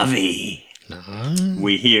 Nuckleavy.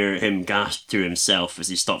 We hear him gasp to himself as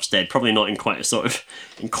he stops dead. Probably not in quite the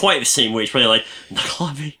same way. He's probably like,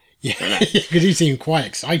 Nuckleavy. Yeah, because you seem quite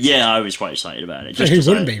excited. Yeah, I was quite excited about it. Who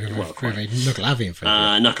wouldn't be with a Nuckleavy in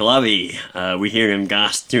front of Nuckleavy. We hear him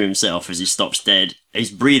gasp to himself as he stops dead.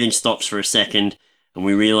 His breathing stops for a second, and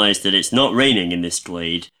we realise that it's not raining in this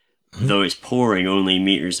glade, though it's pouring only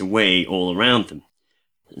meters away all around them.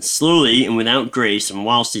 And slowly and without grace, and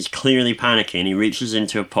whilst he's clearly panicking, he reaches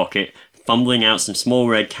into a pocket, fumbling out some small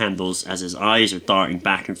red candles as his eyes are darting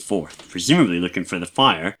back and forth, presumably looking for the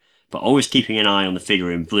fire, but always keeping an eye on the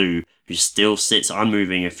figure in blue, who still sits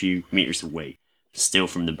unmoving a few meters away, still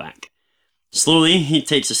from the back. Slowly, he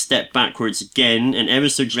takes a step backwards again, and ever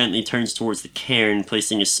so gently turns towards the cairn,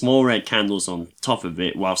 placing his small red candles on top of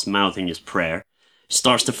it whilst mouthing his prayer. He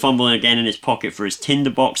starts to fumble again in his pocket for his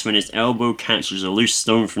tinderbox when his elbow catches a loose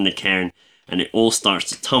stone from the cairn, and it all starts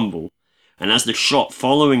to tumble. And as the shot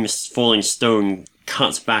following the falling stone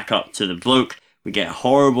cuts back up to the bloke, we get a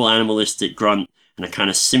horrible animalistic grunt and a kind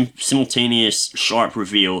of simultaneous sharp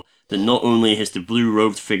reveal that not only has the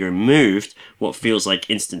blue-robed figure moved, what feels like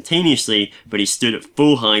instantaneously, but he stood at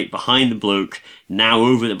full height behind the bloke, now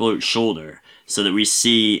over the bloke's shoulder, so that we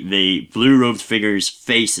see the blue-robed figure's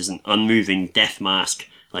face as an unmoving death mask,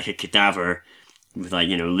 like a cadaver, with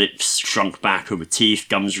lips shrunk back over teeth,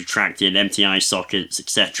 gums retracted, empty eye sockets,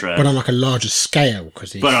 etc. But on like a larger scale,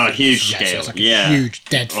 but on a huge scale, so it's like a huge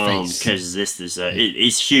dead face. Because this is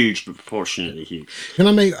it's huge, but proportionately huge. Can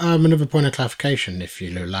I make another point of clarification, if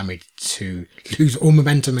you allow me to lose all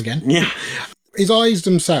momentum again? Yeah. His eyes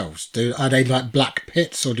themselves, are they like black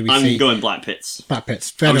pits, or do we see... I'm going black pits. Black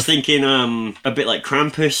pits. I was thinking a bit like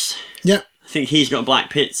Krampus. Yeah. I think he's got black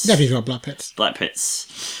pits. Yeah, he's got black pits. Black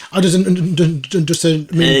pits. I just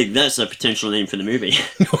that's a potential name for the movie.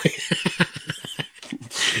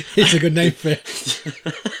 It's a good name for it.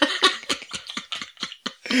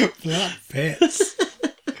 Black pits.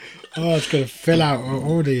 Oh, it's going to fill out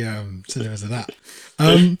all the cinemas of that.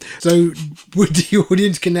 So, would the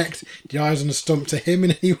audience connect the eyes on the stump to him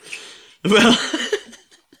in any way? Well,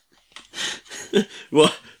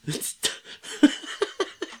 what?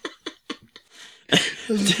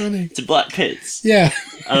 That's funny. To Black Pits? Yeah.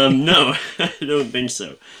 No, I don't think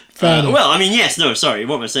so. Fair enough. Well, I mean, yes, no, sorry,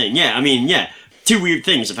 what am I saying? Yeah, I mean, yeah, two weird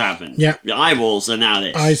things have happened. Yeah. The eyeballs and now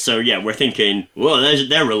this. Eyes. So yeah, we're thinking, well,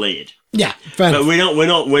 they're related. Yeah, fair But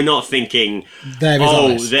enough. we're not thinking, There his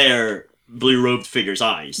eyes. they're blue-robed figures'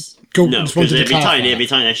 eyes. Cool, No, just wanted because to it'd be clarify tiny,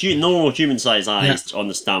 that. They're normal human-sized eyes on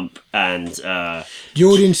the stump, and, The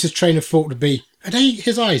audience's train of thought would be, are they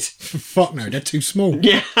his eyes? Fuck no, they're too small.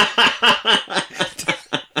 yeah.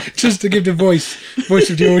 Just to give the voice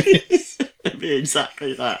of the audience. It'd be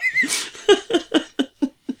exactly that.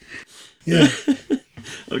 Yeah.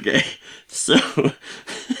 Okay, so,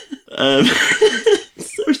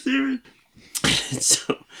 so stupid.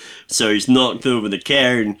 So he's knocked over the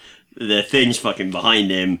cairn. The thing's fucking behind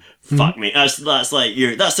him. Fuck me. That's like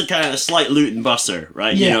that's the kind of slight loot and buster,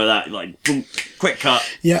 right? Yeah. You know that like boom, quick cut,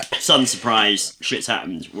 Yeah. sudden surprise, shit's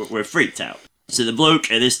happened. We're freaked out. So the bloke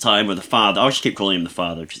at this time, or the father, I'll just keep calling him the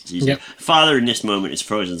father because it's easier. Yep. Father in this moment is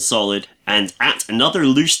frozen solid, and at another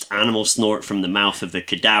loosed animal snort from the mouth of the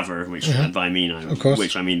cadaver, which by me, course.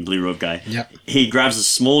 which I mean blue robe guy. Yep. He grabs a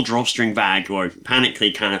small drawstring bag, or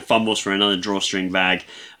panically kind of fumbles for another drawstring bag,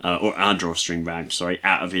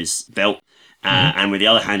 out of his belt, and with the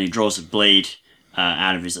other hand he draws a blade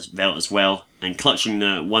out of his belt as well, and clutching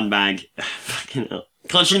the one bag, fucking hell.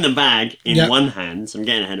 Clutching the bag in Yep. one hand, I'm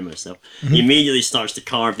getting ahead of myself, he immediately starts to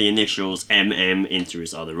carve the initials MM into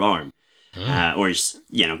his other arm.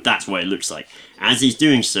 That's what it looks like. As he's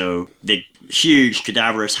doing so, the huge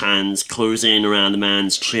cadaverous hands close in around the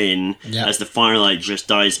man's chin Yep. as the firelight just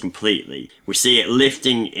dies completely. We see it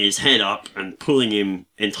lifting his head up and pulling him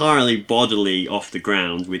entirely bodily off the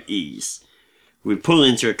ground with ease. We pull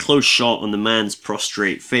into a close shot on the man's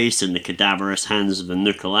prostrate face and the cadaverous hands of the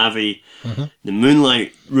Nukkalavi. The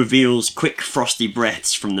moonlight reveals quick frosty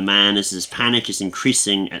breaths from the man as his panic is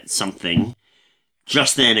increasing at something.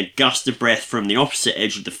 Just then, a gust of breath from the opposite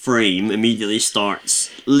edge of the frame immediately starts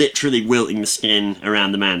literally wilting the skin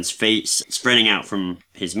around the man's face, spreading out from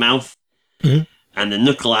his mouth. And the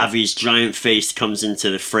Nukkalavi's giant face comes into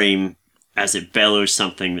the frame as it bellows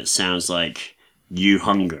something that sounds like, "You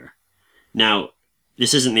hunger." Now,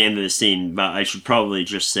 this isn't the end of the scene, but I should probably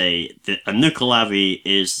just say that a Nukkalavi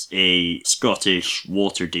is a Scottish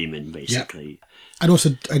water demon, basically. And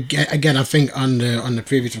also, again, I think on the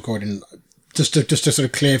previous recording, just to sort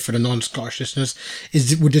of clear for the non-Scottish listeners,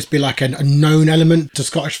 would this be like a known element to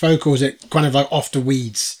Scottish folk, or is it kind of like off the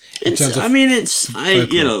weeds in terms of?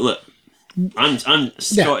 Look, I'm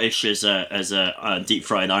Scottish as a deep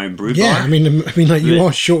fried iron brew Yeah, bar. I mean, like you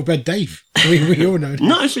are shortbread Dave. We all know.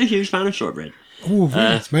 Not actually a huge fan of shortbread. Oh,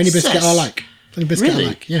 really? It's the only biscuit Cess. I like. It's the only biscuit Really? I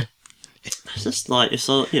like. Yeah, It's just like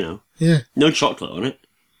yeah. no chocolate on it.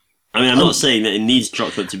 I mean, I'm not saying that it needs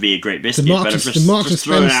chocolate to be a great biscuit, Marks but I'm and- just, the Marks just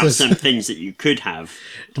and throwing out Spencer's- some things that you could have.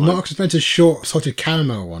 The Marks and Spencer's short salted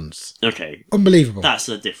caramel ones, Okay, unbelievable. that's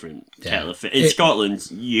a different kettle of fish. In It- Scotland,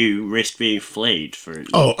 you risk being flayed for.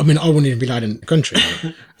 Oh, I mean, I wouldn't even be allowed in the country,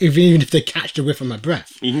 even if they catch the whiff of my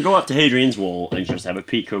breath. You can go up to Hadrian's Wall and just have a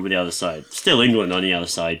peek over the other side. Still England on the other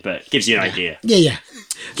side, but gives you an idea. Yeah.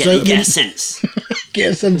 Get a sense.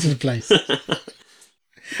 Get a sense of the place.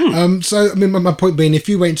 So, I mean, my point being, if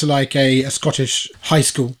you went to like a Scottish high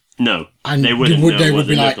school, No, And they wouldn't they know would what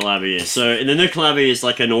the be like- Nukkalavi is. So the Nukkalavi is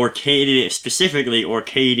like an Orcadian, specifically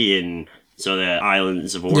Orcadian, so the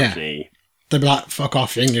islands of Orkney. they'd be like, fuck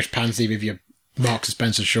off, you English pansy with your Marks and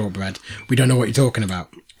Spencer shortbread. We don't know what you're talking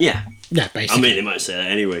about. Yeah. Yeah, I basically. mean, they might say that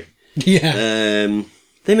anyway. Yeah.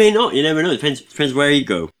 They may not. You never know. Depends where you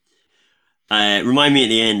go. Remind me at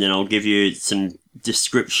the end, and I'll give you some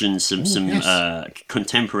descriptions, some yes.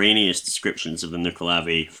 contemporaneous descriptions of the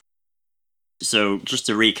Nukkalavi. So, just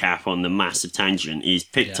to recap on the massive tangent, he's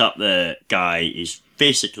picked up the guy. He's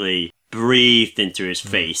basically breathed into his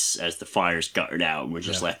face as the fire's guttered out, and we're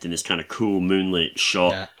just left in this kind of cool moonlit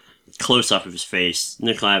shot, Yeah. close up of his face.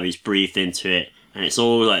 Nukkalavi's breathed into it, and it's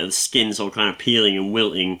all like the skin's all kind of peeling and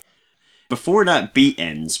wilting. Before that beat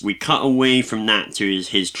ends, we cut away from that to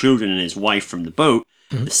his children and his wife from the boat.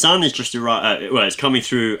 The sun is just it's coming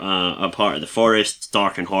through a part of the forest. It's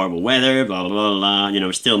dark and horrible weather. Blah blah blah blah.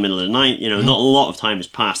 It's still middle of the night. Not a lot of time has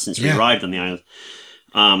passed since we arrived on the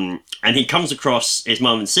island. And he comes across his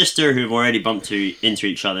mum and sister, who have already bumped into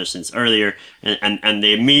each other since earlier, and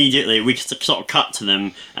they immediately we sort of cut to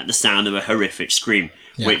them at the sound of a horrific scream,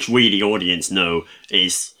 which we, the audience, know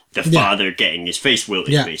is the Yeah. father getting his face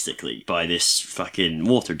wilted, Yeah. basically, by this fucking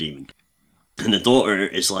water demon. And the daughter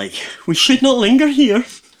is like, we should not linger here.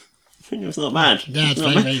 It's not bad. Yeah, it's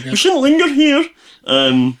not very, bad. very good. We shouldn't linger here.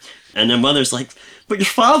 And the mother's like, but your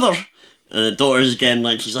father. And the daughter's again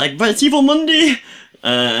like, she's like, but it's Evil Monday.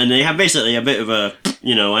 And they have basically a bit of a,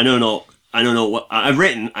 I know not what I've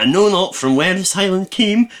written. I know not from where this island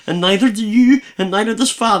came, and neither do you, and neither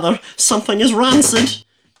does father. Something is rancid.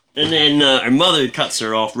 And then her mother cuts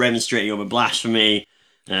her off, remonstrating over blasphemy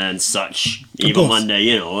and such. Evil course.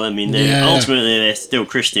 Monday, I mean, Yeah. ultimately they're still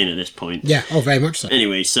Christian at this point. Yeah, oh, very much so.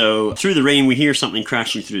 Anyway, so through the rain, we hear something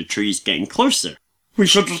crashing through the trees, getting closer. We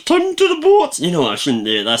should return to the boat. You know what? I shouldn't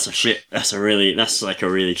do it. That's like a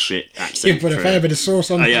really shit accent. You put a for- fair bit of sauce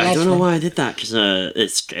on Oh, the yeah, I last don't know one. why I did that because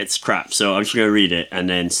it's crap. So I'm just gonna read it and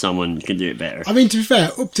then someone can do it better. I mean, to be fair,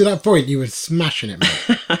 up to that point, you were smashing it,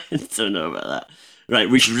 man. I don't know about that. Right,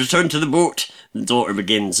 we should return to the boat. The daughter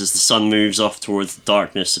begins as the sun moves off towards the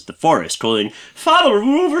darkness of the forest, calling, "Father,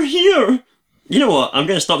 we're over here." You know what? I'm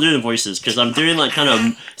gonna stop doing the voices because I'm doing like kind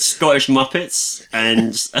of Scottish Muppets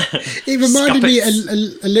and. It reminded me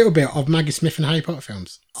Scuppets. a little bit of Maggie Smith and Harry Potter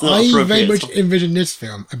films. not I very appropriate. much envision this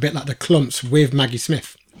film a bit like The Clumps with Maggie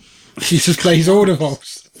Smith. She just plays all the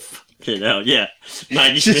roles. Yeah.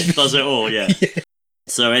 Maggie Smith does it all, yeah.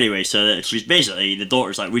 So anyway, she's basically, the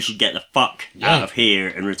daughter's like, we should get the fuck out of here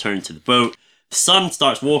and return to the boat. The son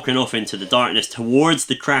starts walking off into the darkness towards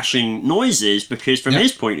the crashing noises because from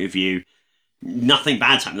his point of view, nothing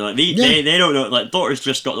bad's happening. Like, they don't know, like, daughter's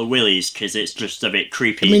just got the willies because it's just a bit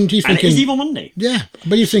creepy. I mean, do you and it is thinking- Evil Monday. Yeah,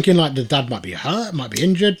 but you're thinking like the dad might be hurt, might be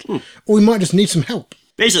injured, or he might just need some help.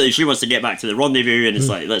 Basically, she wants to get back to the rendezvous and it's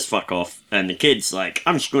Hmm. like, let's fuck off. And the kid's like,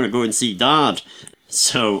 I'm just going to go and see dad.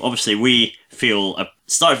 So obviously we feel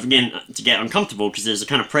start again to get uncomfortable because there's a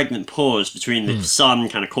kind of pregnant pause between Hmm. the son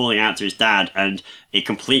kind of calling out to his dad and a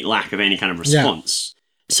complete lack of any kind of response.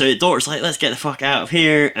 So the daughter's like, let's get the fuck out of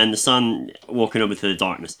here, and the son walking over to the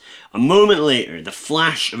darkness. A moment later, the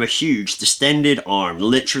flash of a huge distended arm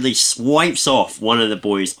literally swipes off one of the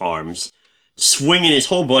boy's arms, swinging his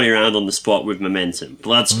whole body around on the spot with momentum.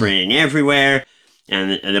 Blood spraying everywhere,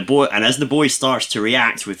 and as the boy starts to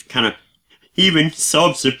react with kind of even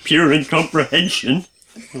sobs of pure incomprehension.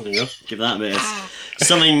 There you go. Give that a bit of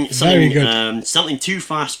Very good. something too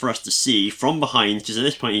fast for us to see from behind, because at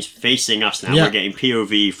this point he's facing us now. Yeah. We're getting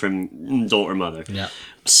POV from daughter mother. Yeah,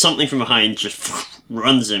 Something from behind just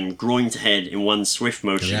runs him groin to head in one swift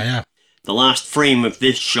motion. yeah. The last frame of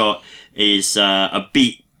this shot is a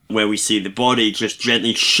beat where we see the body just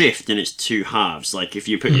gently shift in its two halves. Like if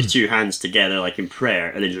you put your two hands together, like in prayer,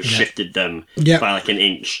 and then just shifted them Yeah. by like an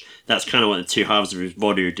inch. That's kind of what the two halves of his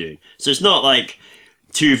body are doing. So it's not like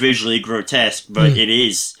too visually grotesque, but it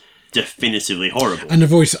is definitively horrible. And the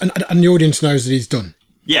voice, and the audience knows that he's done.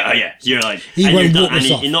 Yeah, yeah. So you're like, He and won't you're done, walk and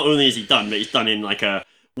this off. not only is he done, but he's done in like a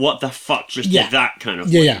what the fuck just Yeah. did that kind of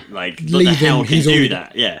Yeah, way. yeah. Like what Leave the him, hell can he's do already-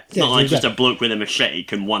 that? Yeah, it's Yeah, not like do just that. a bloke with a machete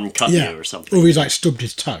can one cut Yeah, you or something. or he's like stubbed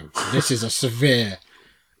his toe. This is a severe.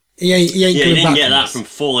 He ain't Yeah, coming you didn't back get from that this. from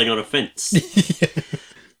falling on a fence.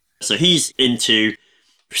 So he's into.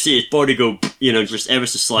 See his body go, just ever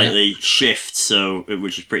so slightly shift, so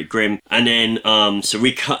which is pretty grim. And then, so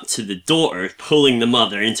we cut to the daughter pulling the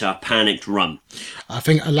mother into a panicked run. I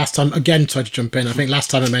think last time, again, sorry to jump in. I think last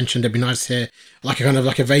time I mentioned it'd be nice to hear like a kind of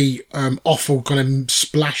like a very awful kind of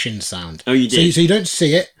splashing sound. Oh, you did? So you don't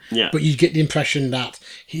see it, Yeah. but you get the impression that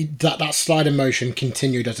that sliding motion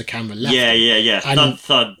continued as the camera left. Yeah, him. yeah, yeah. And-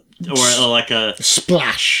 Thud, thud, or like a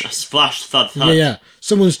Splash. splash, thud, thud. Yeah, yeah.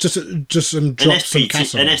 Someone's just An dropped some SPT,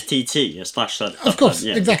 casserole. an STT, a splash thud. Of course, thud,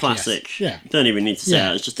 yeah, exactly, Classic. yes. Yeah. Don't even need to say Yeah.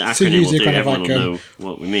 that. It's just an So acronym. use Will it do. kind of Everyone like, will know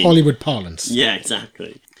what we mean. Hollywood parlance. Yeah,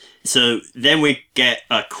 exactly. So then we get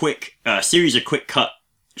a quick series of quick cut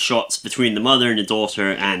shots between the mother and the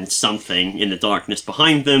daughter and something in the darkness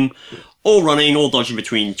behind them, all running, all dodging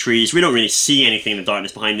between trees. We don't really see anything in the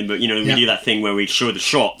darkness behind them, but we Yeah. do that thing where we show the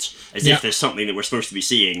shot as Yeah. if there's something that we're supposed to be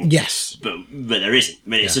seeing. Yes. But there isn't. I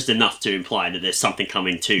mean, it's Yeah. just enough to imply that there's something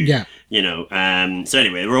coming too. Yeah. So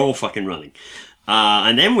anyway, we're all fucking running.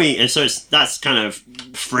 And then that's kind of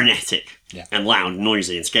frenetic Yeah. and loud,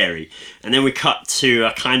 noisy and scary. And then we cut to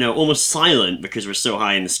a kind of almost silent, because we're so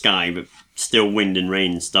high in the sky, but still wind and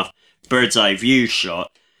rain and stuff, bird's eye view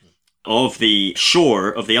shot of the shore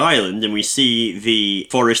of the island, and we see the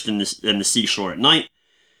forest and the seashore at night.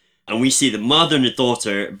 And we see the mother and the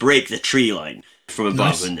daughter break the tree line from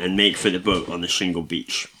above Nice. and make for the boat on the shingle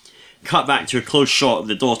beach. Cut back to a close shot of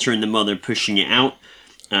the daughter and the mother pushing it out.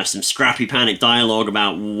 Some scrappy panic dialogue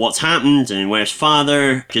about what's happened and where's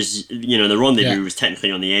father. Because, the rendezvous Yeah. was technically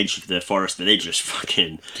on the edge of the forest, but they just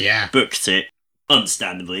fucking Yeah. booked it.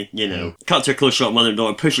 understandably, cut to a close shot, mother and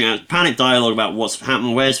daughter pushing out, panic dialogue about what's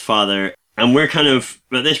happened, where's father, and we're kind of,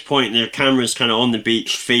 at this point, the camera's kind of on the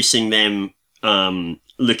beach, facing them,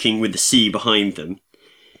 looking with the sea behind them,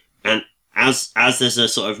 and as there's a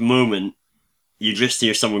sort of moment, you just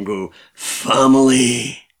hear someone go,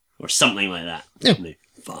 family, or something like that. Yeah.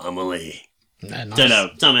 Family. Yeah, nice. Don't know,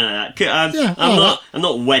 something like that. I'm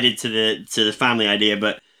not wedded to the family idea,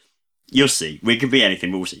 but you'll see. We could be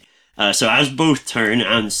anything, but we'll see. So as both turn,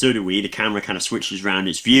 and so do we, the camera kind of switches around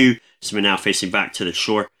its view, so we're now facing back to the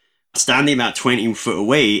shore. Standing about 20 foot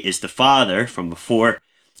away is the father from before,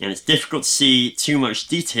 and it's difficult to see too much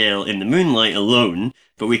detail in the moonlight alone,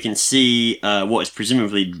 but we can see what is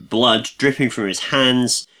presumably blood dripping from his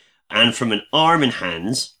hands, and from an arm and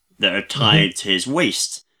hands that are tied to his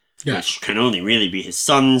waist. Yeah. Which can only really be his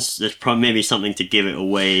son's. There's probably maybe something to give it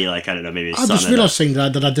away, like, I don't know, maybe his son. I just realised something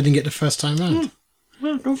that I didn't get the first time round.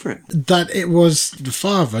 Well, go for it. That it was the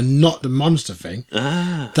father, not the monster thing,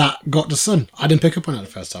 that got the son. I didn't pick up on that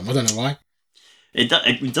the first time. I don't know why. It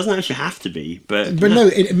doesn't actually have to be, but... But no,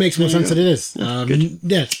 it makes more sense that it is. Good.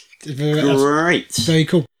 Yeah. Great. Very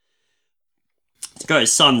cool. It's got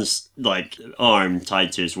his son's, arm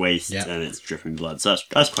tied to his waist, and it's dripping blood, so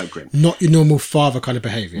that's quite grim. Not your normal father kind of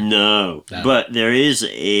behaviour. No, but there was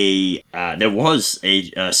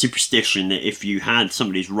a superstition that if you had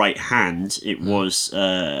somebody's right hand, it was,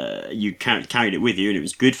 you carried it with you, and it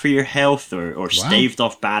was good for your health, or staved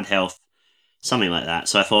off bad health, something like that.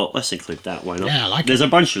 So I thought, let's include that, why not? Yeah, I like There's a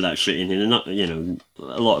bunch of that shit in here, not, a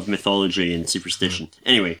lot of mythology and superstition.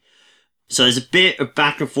 Anyway. So there's a bit of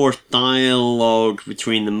back and forth dialogue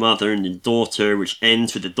between the mother and the daughter, which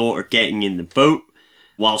ends with the daughter getting in the boat,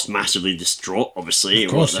 whilst massively distraught, obviously,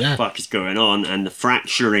 at what the fuck is going on, and the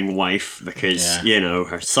fracturing wife, because,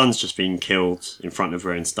 her son's just been killed in front of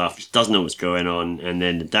her and stuff, she doesn't know what's going on, and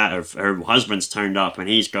then the dad, her husband's turned up, and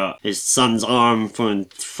he's got his son's arm from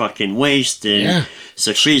fucking waist, and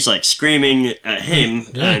so she's, screaming at him,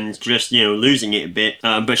 and just, losing it a bit,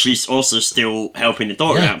 but she's also still helping the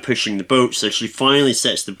daughter out, pushing the boat, so she finally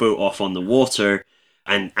sets the boat off on the water,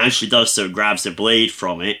 and as she does so, grabs a blade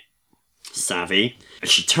from it, savvy.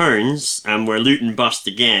 She turns, and we're Luton bust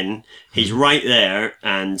again. He's right there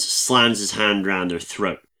and slams his hand round her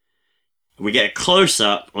throat. We get a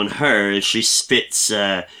close-up on her as she spits,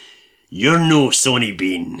 "You're no Sonny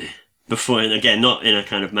Bean." Before, and again, not in a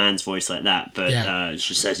kind of man's voice like that, but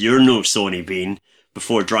she says, "You're no Sonny Bean,"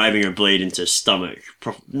 before driving her blade into his stomach.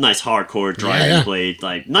 Nice hardcore driving blade,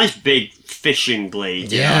 nice big fishing blade.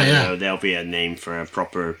 There'll be a name for a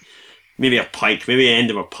proper, maybe a pike, maybe the end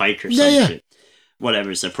of a pike or something. Whatever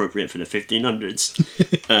is appropriate for the 1500s.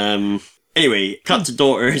 Anyway, cut to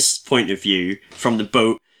daughter's point of view from the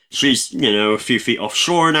boat. She's, a few feet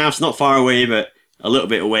offshore now. It's not far away, but a little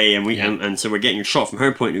bit away. And so we're getting a shot from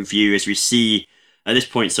her point of view as we see, at this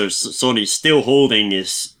point, so Sonny's still holding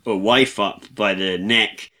his wife up by the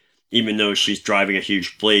neck, even though she's driving a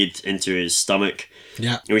huge blade into his stomach.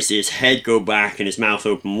 Yeah. And we see his head go back and his mouth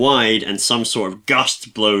open wide, and some sort of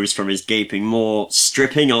gust blows from his gaping maw,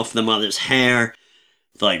 stripping off the mother's hair,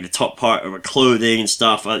 the top part of her clothing and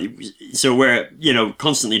stuff. So we're,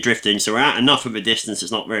 constantly drifting. So we're at enough of a distance.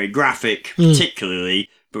 It's not very graphic, particularly,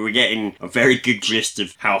 but we're getting a very good gist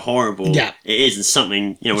of how horrible it is, and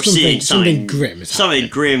something, we're seeing something grim. Something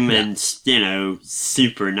grim and,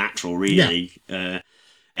 supernatural, really. And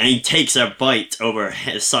he takes a bite over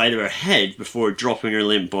the side of her head before dropping her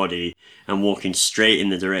limp body and walking straight in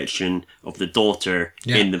the direction of the daughter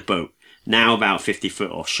in the boat, now about 50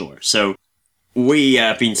 foot offshore. So we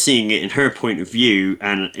have been seeing it in her point of view,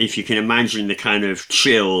 and if you can imagine the kind of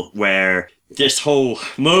chill where this whole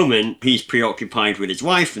moment he's preoccupied with his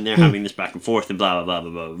wife and they're having this back and forth and blah, blah, blah,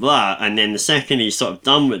 blah, blah, blah, and then the second he's sort of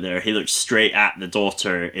done with her, he looks straight at the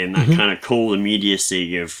daughter in that kind of cold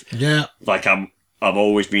immediacy of, I've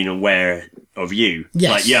always been aware of you.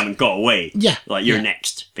 Yes. You haven't got away. Yeah. You're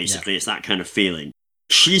next, basically. Yeah. It's that kind of feeling.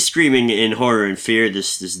 She's screaming in horror and fear.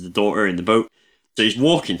 This is the daughter in the boat. So he's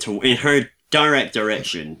walking in her direct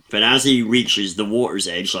direction, but as he reaches the water's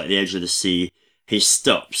edge, the edge of the sea, he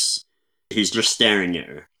stops. He's just staring at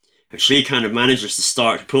her. And she kind of manages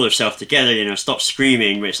to pull herself together, stop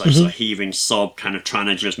screaming, but it's sort of heaving sob, kind of trying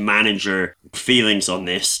to just manage her feelings on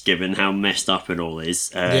this, given how messed up it all is.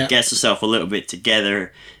 Gets herself a little bit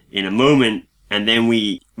together in a moment, and then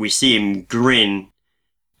we see him grin,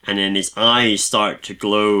 and then his eyes start to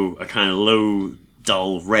glow a kind of low,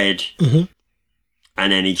 dull red.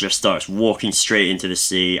 And then he just starts walking straight into the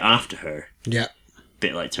sea after her. Yeah.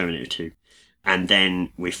 Bit like Terminator 2. And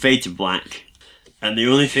then we fade to black, And the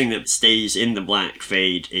only thing that stays in the black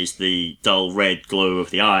fade is the dull red glow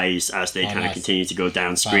of the eyes as they kind of nice. continue to go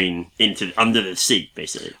down screen into under the sea,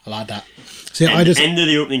 basically. I like that. See, And end of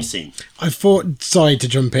the opening scene. I thought sorry to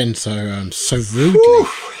jump in so rudely.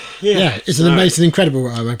 Yeah, it's an amazing, incredible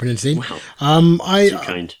opening scene. Wow. Too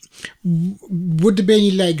Kind. Would there be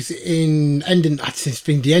any legs in ending? I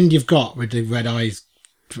think the end you've got with the red eyes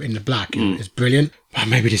in the black is brilliant. Well,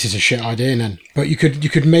 maybe this is a shit idea then, but you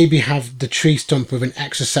could maybe have the tree stump with an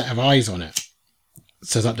extra set of eyes on it.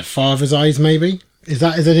 So is that the father's eyes? Maybe is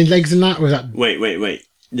there any legs in that? Or is that Wait.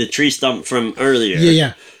 The tree stump from earlier.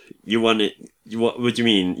 Yeah. You want it. What do you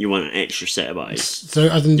mean? You want an extra set of eyes? So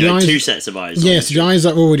as in the You want eyes, 2 sets of eyes. yeah. So the eyes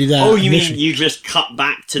are already there. Oh, you initially. mean you just cut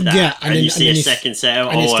back to that, Yeah, and then- you see and a then it's- second set of?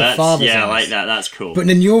 and it's Oh, the that's father's I eyes. like that. That's cool. But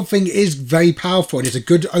then your thing is very powerful, and it's a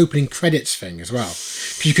good opening credits thing as well.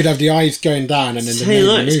 'Cause you could have the eyes going down, and then the Hey, name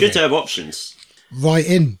look, of the it's movie. good to have options. Right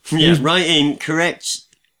in. Yeah, right in. Correct.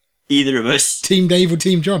 Either of us. Team Dave or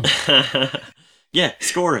Team John. Yeah,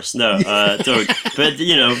 score us. No, don't. But,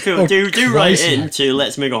 do write Christ, in no. to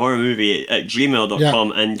let's make a horror movie at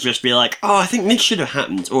gmail.com and just be like, oh, I think this should have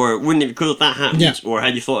happened, or wouldn't it be cool if that happened, Yeah. or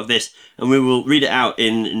had you thought of this? And we will read it out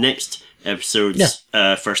in next episode's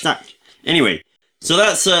first act. Anyway, so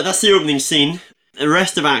that's the opening scene. The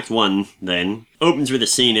rest of Act 1, then, opens with a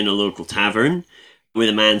scene in a local tavern with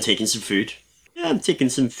a man taking some food. Yeah, I'm taking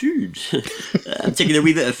some food. I'm taking a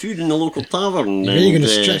wee bit of food in the local tavern. You're really going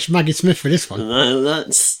to and, stretch Maggie Smith for this one.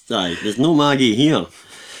 There's no Maggie here.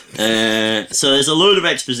 So there's a load of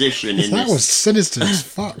exposition in That this. was sinister as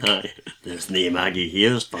fuck. Aye, there's no Maggie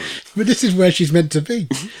here, Spud. But this is where she's meant to be.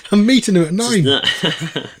 I'm meeting her at 9.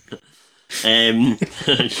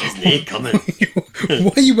 She's not coming.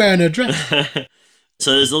 Why are you wearing her dress?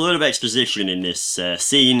 So there's a lot of exposition in this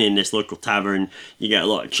scene in this local tavern. You get a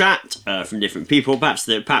lot of chat from different people. Perhaps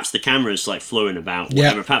the camera's like flowing about.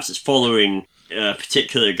 Whatever. Yeah. Perhaps it's following a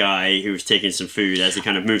particular guy who's taking some food as he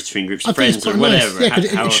kind of moves between groups I of think it's friends or quite whatever. nice. Yeah,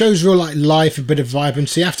 because it shows real life, a bit of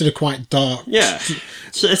vibrancy after the quite dark. Yeah.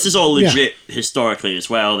 So this is all legit historically as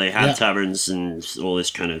well. They had taverns and all this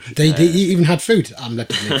kind of. They even had food. I'm led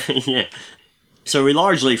to believe. Yeah. So we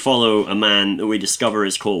largely follow a man that we discover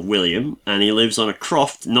is called William, and he lives on a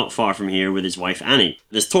croft not far from here with his wife Annie.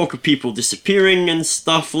 There's talk of people disappearing and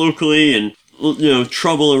stuff locally, and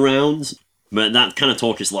trouble around. But that kind of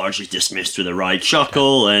talk is largely dismissed with a wry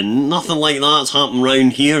chuckle, and nothing like that's happened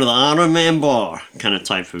round here that I remember, kind of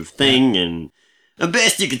type of thing. And at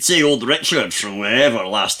best you could say old Richard from wherever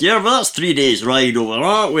last year, but that's 3 days ride over,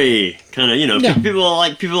 aren't we? Kind of, people are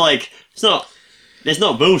like, it's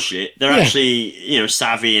not bullshit. They're actually,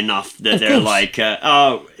 savvy enough that they're course. like,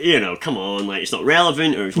 come on, like it's not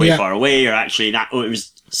relevant, or it's way far away, or actually it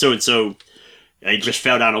was so and so. He just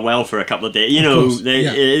fell down a well for a couple of days.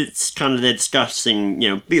 It's kind of they're discussing,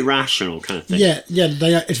 be rational kind of thing. Yeah.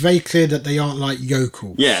 It's very clear that they aren't like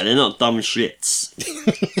yokels. Yeah, they're not dumb shits.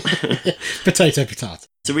 Potato.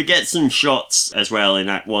 So we get some shots as well in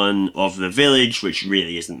Act 1 of the village, which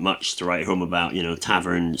really isn't much to write home about,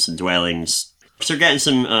 taverns and dwellings. So we're getting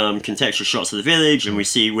some contextual shots of the village, and we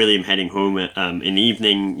see William heading home in the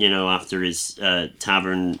evening, after his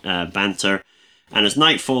tavern banter. And as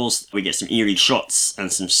night falls, we get some eerie shots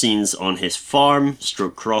and some scenes on his farm,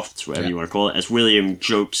 stroke croft, whatever you want to call it, as William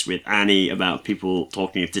jokes with Annie about people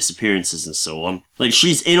talking of disappearances and so on. Like,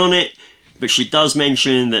 she's in on it, but she does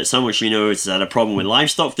mention that someone she knows has had a problem with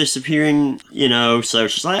livestock disappearing, so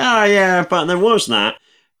she's like, yeah, but there was that.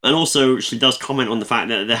 And also, she does comment on the fact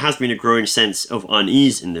that there has been a growing sense of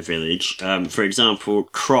unease in the village. For example,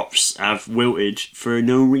 crops have wilted for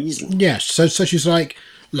no reason. Yes, so she's like,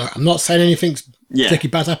 look, I'm not saying anything's particularly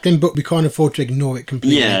bad happening, but we can't afford to ignore it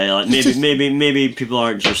completely. Yeah, like maybe people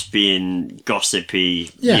aren't just being gossipy,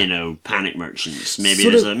 panic merchants. Maybe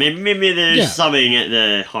there's something at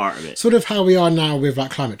the heart of it. Sort of how we are now with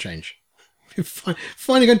like climate change.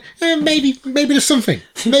 Finally going, maybe there's something.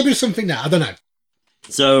 Maybe there's something there. I don't know.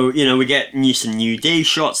 So, we get some New Day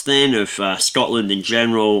shots then of Scotland in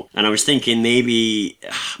general, and I was thinking maybe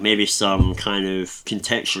some kind of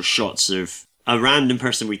contextual shots of a random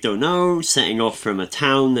person we don't know setting off from a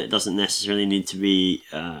town that doesn't necessarily need to be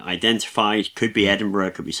identified. Could be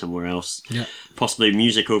Edinburgh, could be somewhere else. Yeah. Possibly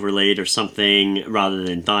music overlaid or something rather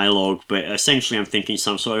than dialogue, but essentially I'm thinking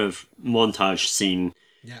some sort of montage scene.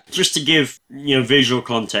 Yeah. Just to give visual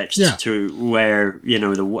context to where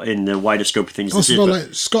in the wider scope of things. Also,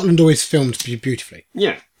 like Scotland always films beautifully.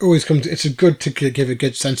 Yeah, always comes. It's good to give a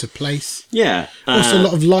good sense of place. Yeah. Also, a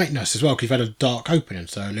lot of lightness as well because you've had a dark opening,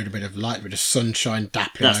 so a little bit of light with the sunshine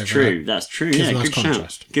dappling over. That's true. Gives Yeah, a nice good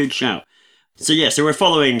contrast. shout. Good shout. So yeah, so we're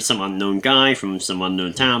following some unknown guy from some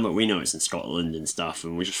unknown town, but we know it's in Scotland and stuff,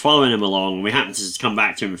 and we're just following him along. We happen to come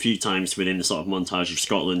back to him a few times within the sort of montage of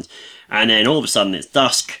Scotland, and then all of a sudden it's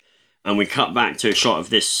dusk, and we cut back to a shot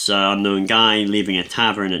of this unknown guy leaving a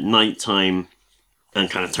tavern at night time,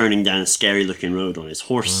 and kind of turning down a scary looking road on his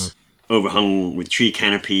horse, overhung with tree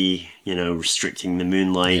canopy, restricting the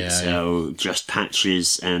moonlight, so just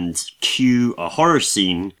patches, and cue a horror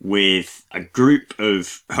scene with a group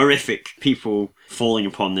of horrific people falling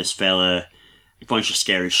upon this fella, a bunch of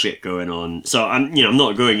scary shit going on. So I'm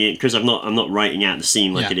not going in, because I'm not writing out the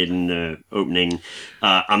scene like I did in the opening.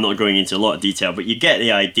 I'm not going into a lot of detail, but you get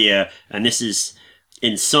the idea, and this is,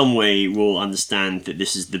 in some way, we'll understand that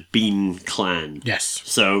this is the Bean clan. Yes.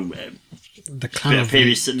 So the clan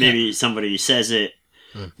maybe somebody says it.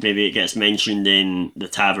 Maybe it gets mentioned in the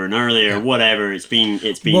tavern earlier. Whatever. It's been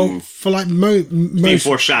well, for like most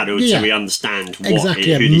foreshadowed, so we understand who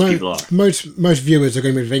these people are. Most viewers are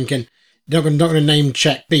going to be thinking they're not going to name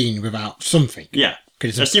check Bean without something. Yeah.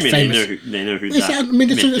 Because assuming they know who that I mean,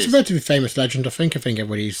 it's myth is. a relatively famous legend. I think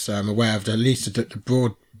everybody's aware of at least the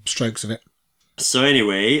broad strokes of it. So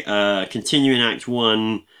anyway, continuing Act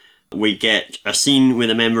 1, we get a scene with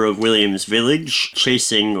a member of William's village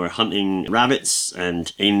chasing or hunting rabbits,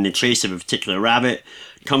 and in the chase of a particular rabbit,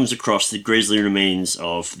 comes across the grisly remains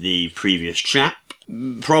of the previous chap,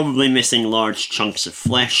 probably missing large chunks of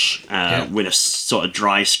flesh, with a sort of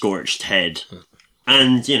dry, scorched head.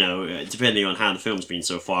 And, depending on how the film's been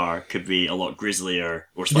so far, could be a lot grislier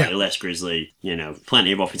or slightly less grisly.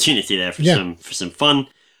 Plenty of opportunity there for some fun.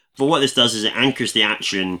 But what this does is it anchors the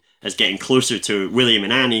action as getting closer to William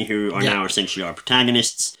and Annie, who are now essentially our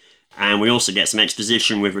protagonists. And we also get some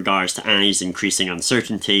exposition with regards to Annie's increasing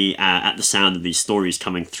uncertainty at the sound of these stories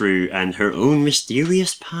coming through and her own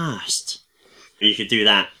mysterious past. You could do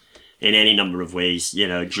that in any number of ways,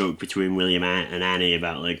 joke between William and Annie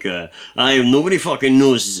about nobody fucking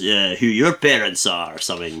knows who your parents are or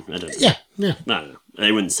something. I don't know. Yeah. I don't know.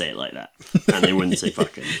 They wouldn't say it like that. And they wouldn't say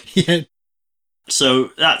fucking. Yeah. So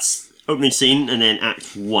that's opening scene, and then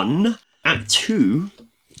Act 1. Act 2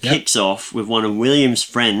 kicks off with one of William's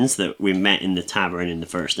friends that we met in the tavern in the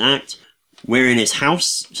first act. We're in his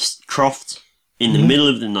house, just Croft, in the middle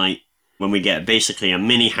of the night, when we get basically a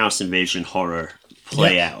mini house invasion horror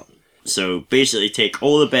play out. So basically take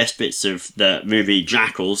all the best bits of the movie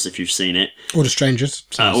Jackals, if you've seen it. Or The Strangers.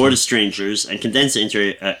 The Strangers, and condense it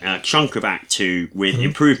into a chunk of Act 2 with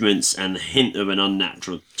improvements and the hint of an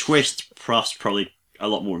unnatural twist, plus probably a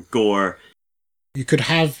lot more gore. You could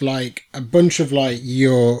have like a bunch of like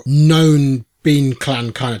your known Bean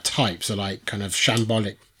clan kind of types, so like kind of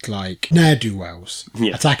shambolic, like ne'er-do-wells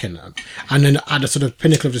attacking them, and then at the sort of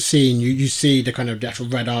pinnacle of the scene you see the kind of the actual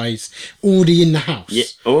red eyes already in the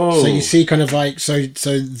house. So you see kind of like so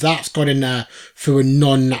that's got in there through a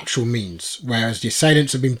non-natural means, whereas the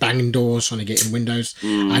assailants have been banging doors trying to get in windows,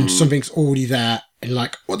 and something's already there, and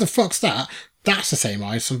like, what the fuck's that? That's the same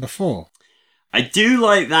eyes from before. I do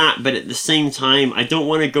like that, but at the same time, I don't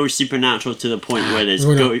want to go supernatural to the point where there's...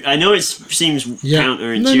 I know it seems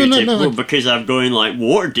counterintuitive, no. because I'm going like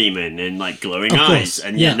water demon and like glowing eyes,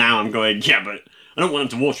 and yet now I'm going, but I don't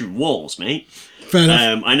want them to walk through walls, mate. Fair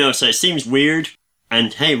enough. I know, so it seems weird,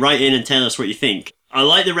 and hey, write in and tell us what you think. I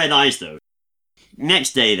like the red eyes, though.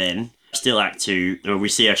 Next day, then, still Act 2, we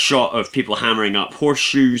see a shot of people hammering up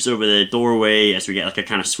horseshoes over the doorway as we get like a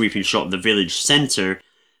kind of sweeping shot of the village centre.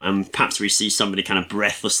 And perhaps we see somebody kind of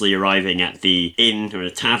breathlessly arriving at the inn or the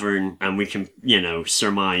tavern, and we can,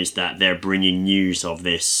 surmise that they're bringing news of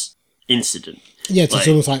this incident. Yeah, it's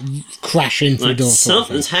almost like crash into the door.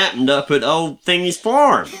 Something's happened up at Old Thingy's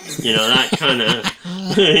farm. That kind of...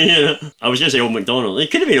 I was going to say Old MacDonald. It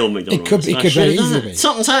could have been Old MacDonald. It could very easily be.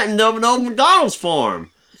 Something's happened up at Old MacDonald's farm.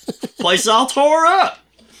 Place all tore up.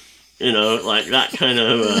 Like that kind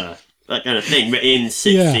of... that kind of thing, but in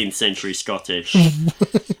 16th century Scottish.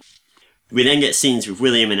 We then get scenes with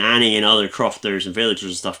William and Annie and other crofters and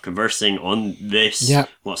villagers and stuff conversing on this,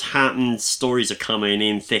 what's happened. Stories are coming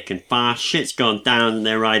in thick and fast. Shit's gone down, and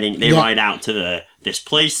they ride out to this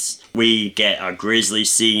place. We get a grisly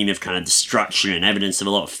scene of kind of destruction and evidence of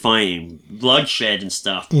a lot of fighting, bloodshed and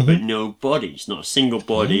stuff, but no bodies, not a single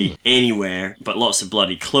body anywhere, but lots of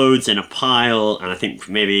bloody clothes in a pile. And I think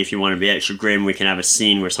maybe if you want to be extra grim, we can have a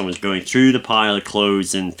scene where someone's going through the pile of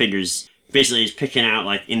clothes and figures. Basically, he's picking out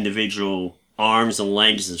like individual arms and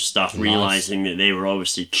legs of stuff, realizing that they were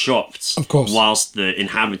obviously chopped, of course, whilst the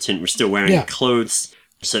inhabitant was still wearing clothes.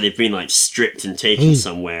 So they've been like stripped and taken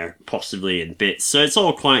somewhere, possibly in bits. So it's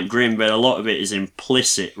all quite grim, but a lot of it is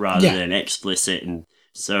implicit rather than explicit, and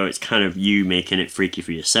so it's kind of you making it freaky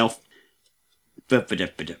for yourself.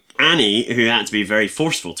 Annie, who had to be very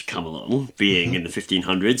forceful to come along, being in the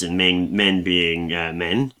 1500s and men being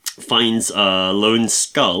men, finds a lone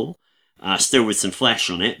skull, still with some flesh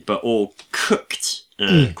on it, but all cooked,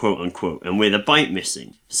 quote unquote, and with a bite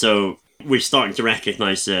missing. So we're starting to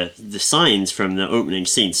recognise the signs from the opening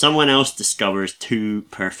scene. Someone else discovers 2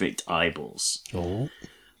 perfect eyeballs. Oh.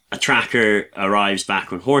 A tracker arrives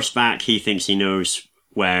back on horseback. He thinks he knows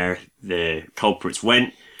where the culprits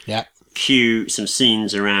went. Yeah. Cue some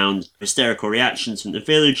scenes around hysterical reactions from the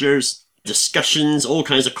villagers, discussions, all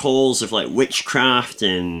kinds of calls of like witchcraft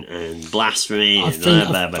and blasphemy I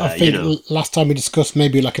think last time we discussed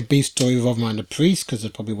maybe like a B story revolving around a priest, because they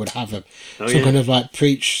probably would have kind of like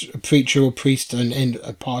a preacher or priest in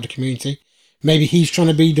a part of the community. Maybe he's trying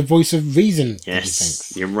to be the voice of reason.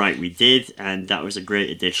 Yes, you're right, we did, and that was a great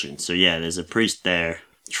addition. So yeah, there's a priest there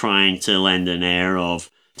trying to lend an air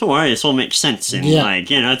of, don't worry, this all makes sense, and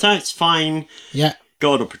it's fine. Yeah.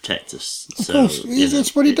 God will protect us. Of course,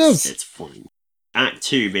 that's what he does. It's fine. Act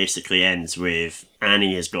 2 basically ends with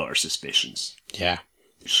Annie has got her suspicions. Yeah.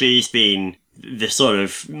 She's been the sort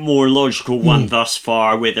of more logical one thus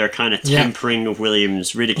far, with her kind of tempering of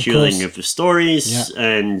William's ridiculing of the stories,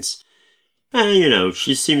 and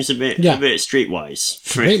she seems a bit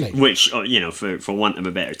streetwise, Really? which for want of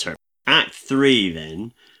a better term. Act 3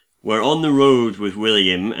 then, we're on the road with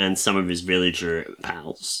William and some of his villager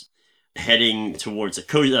pals, heading towards the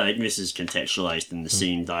coast. This is contextualized in the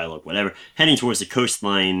scene, dialogue, whatever. Heading towards the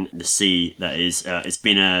coastline, the sea. That is, it's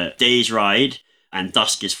been a day's ride, and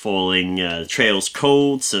dusk is falling. The trail's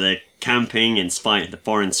cold, so they're camping in spite of the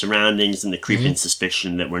foreign surroundings and the creeping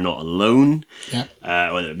suspicion that we're not alone, or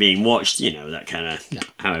that we're being watched. That kind of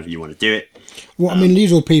however you want to do it. Well, I mean,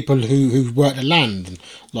 these are all people who work the land, and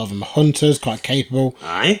a lot of them are hunters, quite capable.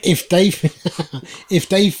 Aye. If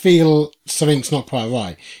they feel something's not quite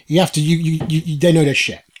right, you have to they know their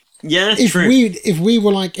shit. Yeah, If true. we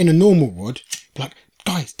were like in a normal wood, like,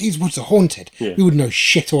 guys, these woods are haunted, we would know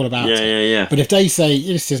shit all about it. Yeah. But if they say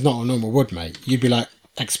this is not a normal wood, mate, you'd be like,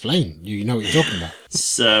 explain. You know what you're talking about.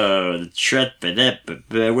 So the tread,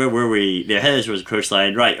 where were we? Their headers was the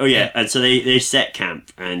coastline, right? Oh yeah, and so they set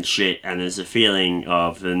camp and shit, and there's a feeling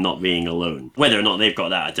of them not being alone. Whether or not they've got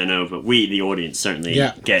that, I don't know, but we, the audience, certainly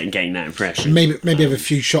getting that impression. Maybe have a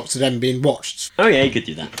few shots of them being watched. Oh yeah, you could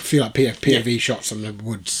do that. A few like POV shots on the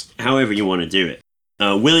woods. However you want to do it.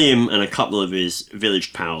 William and a couple of his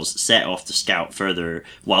village pals set off to scout further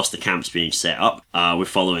whilst the camp's being set up. We're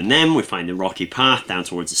following them. We find a rocky path down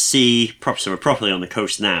towards the sea. So we're properly on the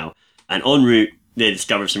coast now. And en route, they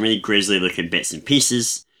discover some really grisly-looking bits and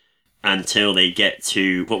pieces until they get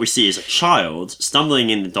to what we see is a child stumbling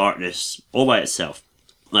in the darkness all by itself,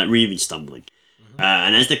 like really stumbling.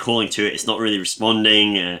 And as they're calling to it, it's not really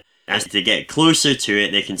responding. As they get closer to it,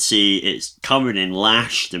 they can see it's covered in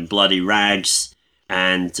lashed and bloody rags.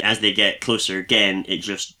 And as they get closer again, it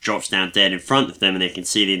just drops down dead in front of them, and they can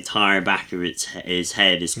see the entire back of his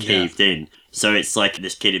head is caved in. So it's like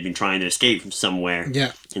this kid had been trying to escape from somewhere.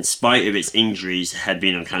 Yeah. In spite of its injuries, had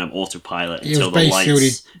been on kind of autopilot until the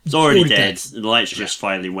lights. It's already dead. The lights just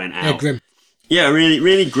finally went out. Yeah, grim. Yeah, really,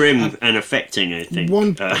 really grim and affecting, I think.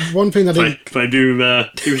 One thing that if I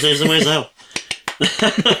do say so myself.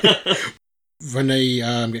 When they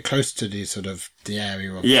get closer to the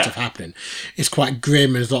area of stuff happening, it's quite grim.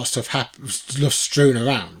 And there's lots of stuff strewn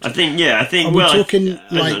around. I think. Are we talking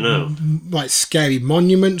like scary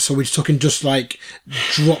monuments, or are we talking just like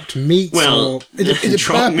dropped meats? Well, or is it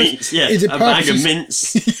dropped meats. Yeah, is it a bag of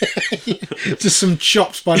mince. Just some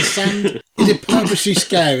chops by the sand. Is it purposely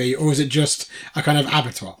scary, or is it just a kind of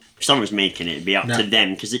abattoir? If someone's making it, it'd be up to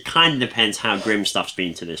them, because it kind of depends how grim stuff's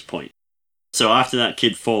been to this point. So after that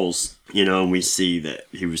kid falls, and we see that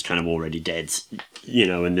he was kind of already dead,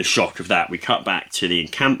 and the shock of that, we cut back to the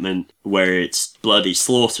encampment where it's bloody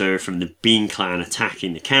slaughter from the Bean clan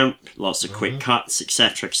attacking the camp, lots of quick cuts,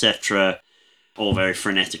 etc., all very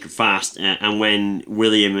frenetic and fast. And when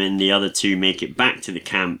William and the other two make it back to the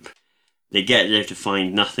camp, they get there to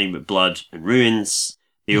find nothing but blood and ruins,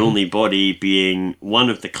 the only body being one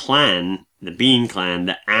of the clan, the Bean clan,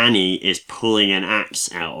 that Annie is pulling an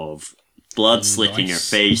axe out of. Blood slicking her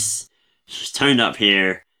face. She's turned up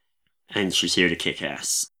here, and she's here to kick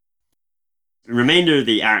ass. The remainder of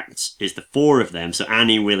the act is the four of them, so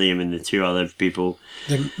Annie, William, and the two other people.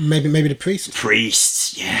 Maybe the priest?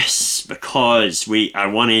 Priests, yes, because I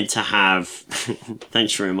wanted to have...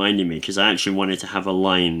 Thanks for reminding me, because I actually wanted to have a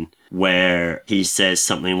line where he says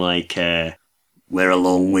something like, we're a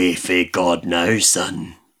long way fae God now,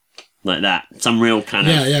 son. like that. Some real kind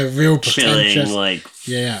of real chilling, pretentious. like,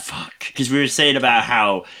 Yeah. fuck. Because we were saying about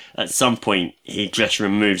how at some point he just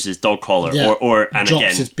removes his dog collar, or and drops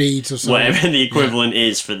again, his beads or something. whatever the equivalent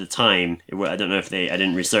is for the time. I don't know if I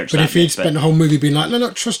didn't research But that. if he'd bit, spent the whole movie being like,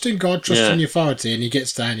 no, trust in God, trust Yeah. in the authority, and he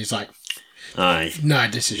gets there and he's like, aye, no,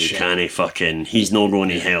 this is you shit. can't fucking, he's not going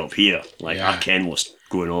to help here. Like, Yeah. I ken what's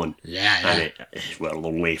going on. Yeah, And we're a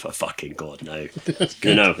long way for fucking God now.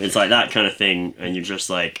 You know, it's like that kind of thing, and you're just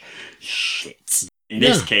like, shit. In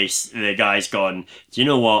this case, the guy's gone, do you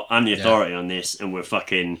know what? I'm the authority on this, and we're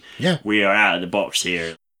fucking, we are out of the box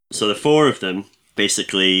here. So the four of them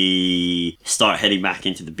basically start heading back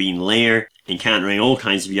into the Bean lair, encountering all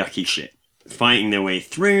kinds of yucky shit. Fighting their way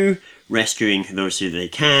through, rescuing those who they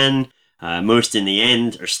can. Most in the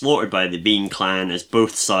end are slaughtered by the Bean clan as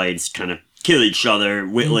both sides kind of kill each other,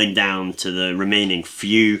 whittling down to the remaining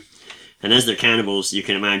few. And as they're cannibals, you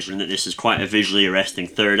can imagine that this is quite a visually arresting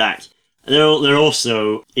third act. They're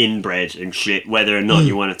also inbred and shit, whether or not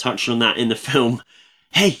you want to touch on that in the film.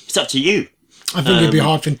 Hey, it's up to you. I think it'd be a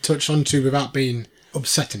hard thing to touch onto without being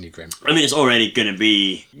upsettingly grim. I mean, it's already going to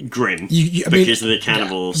be grim I because mean, of the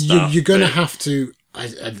cannibal stuff. You're going to have to,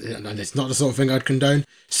 and it's not the sort of thing I'd condone,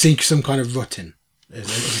 seek some kind of rutting.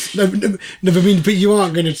 No, I mean, but you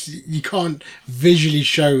aren't going to, you can't visually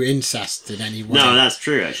show incest in any way. No, that's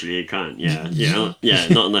true, actually. You can't,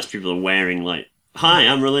 not unless people are wearing, like, hi,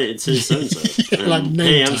 I'm related to so-and-so. Like name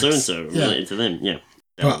hey, I'm tags. so-and-so, related to them, yeah.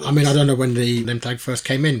 But, I mean, I don't know when the name tag first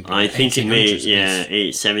came in. I think it may,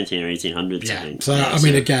 1800s. 17 or 1800s, I think. So, I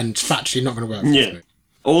mean, again, it's factually not going to work. Yeah.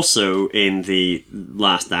 Also, in the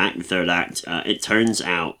last act, the third act, it turns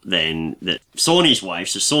out then that Sony's wife,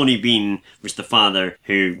 so Sony Bean was the father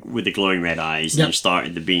who, with the glowing red eyes, who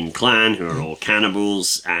started the Bean clan, who are all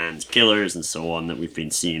cannibals and killers and so on that we've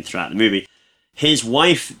been seeing throughout the movie. His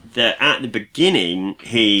wife, at the beginning,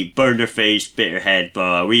 he burned her face, bit her head,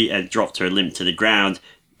 but we dropped her limp to the ground.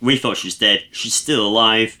 We thought she was dead. She's still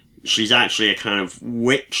alive. She's actually a kind of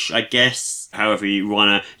witch, I guess. However you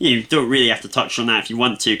want to... You don't really have to touch on that if you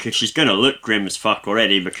want to, because she's going to look grim as fuck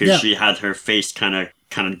already, because she had her face kind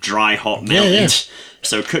of dry, hot, melted. Yeah.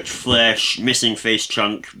 So cooked flesh, missing face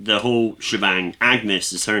chunk, the whole shebang.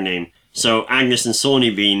 Agnes is her name. So Agnes and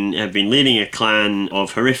Sony Bean have been leading a clan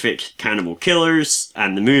of horrific cannibal killers,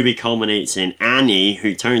 and the movie culminates in Annie,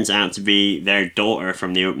 who turns out to be their daughter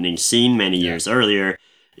from the opening scene many years earlier,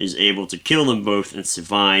 is able to kill them both and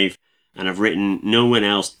survive, and I've written no one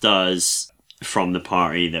else does from the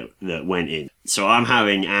party that went in. So I'm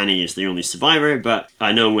having Annie as the only survivor, but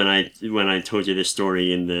I know when I told you this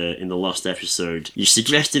story in the last episode, you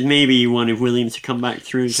suggested maybe you wanted William to come back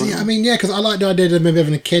through as well. See, I mean, yeah, because I like the idea of maybe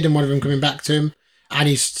having a kid and one of them coming back to him.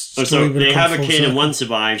 Annie's story so would they come have a full kid circle. and one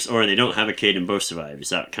survives, or they don't have a kid and both survive. Is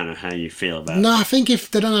that kind of how you feel about it? No, I think if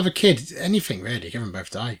they don't have a kid, anything really, give them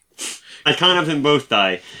both die. I can't have them both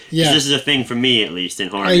die. 'Cause Yeah. this is a thing for me, at least, in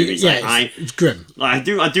horror movies. Like, it's grim. I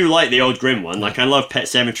do like the old grim one. Like, I love Pet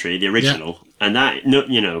Sematary, the original, and that,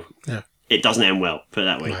 no, it doesn't end well. Put it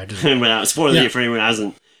that way. No, it doesn't. Without spoiling it for anyone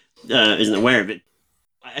who isn't aware of it.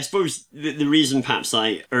 I suppose the reason perhaps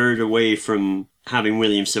I erred away from having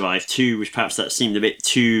William survive too was perhaps that seemed a bit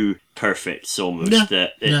too perfect, almost.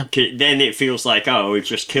 Then it feels like, oh, we've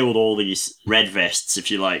just killed all these red vests, if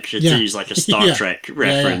you like, to use like a Star Trek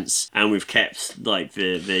reference, and we've kept like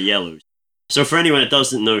the yellows. So for anyone that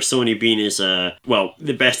doesn't know, Sony Bean is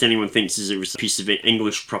the best anyone thinks is it was a piece of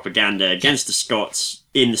English propaganda against the Scots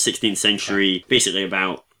in the 16th century, basically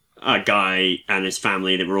about a guy and his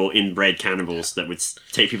family that were all inbred cannibals that would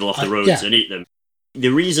take people off the roads and eat them. The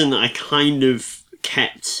reason I kind of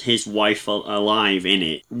kept his wife alive in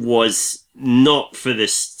it was not for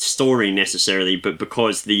this story necessarily, but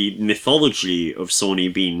because the mythology of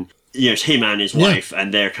Sony Bean, it's him and his wife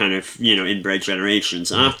and their kind of, inbred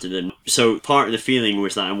generations after them. So part of the feeling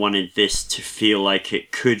was that I wanted this to feel like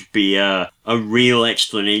it could be a real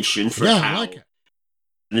explanation for how. I like it.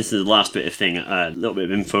 And this is the last bit of thing, a little bit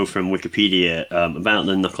of info from Wikipedia about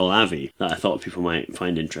the Nukahlavi that I thought people might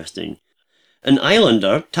find interesting. An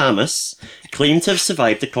islander, Thomas, claimed to have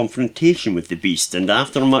survived the confrontation with the beast, and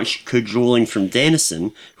after much cajoling from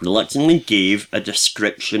Denison, reluctantly gave a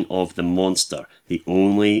description of the monster, the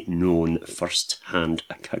only known first-hand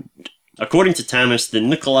account. According to Thomas, the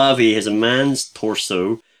Nukahlavi has a man's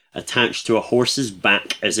torso attached to a horse's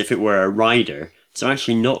back as if it were a rider, so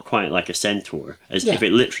actually not quite like a centaur, as if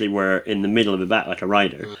it literally were in the middle of the back like a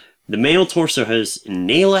rider. The male torso has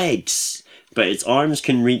no legs, but its arms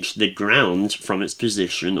can reach the ground from its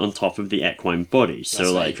position on top of the equine body.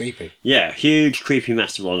 So That's creepy. Yeah, huge, creepy,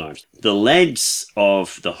 massive long arms. The legs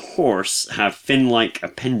of the horse have fin-like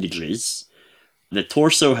appendages, The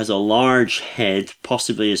torso has a large head,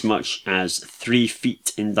 possibly as much as 3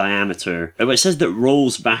 feet in diameter. But it says that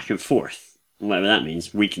rolls back and forth. Whatever that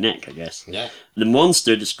means. Weak neck, I guess. Yeah. The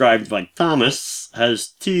monster, described by Thomas,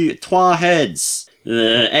 has trois heads.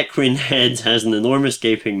 The equine head has an enormous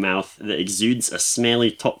gaping mouth that exudes a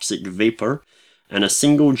smelly toxic vapor, and a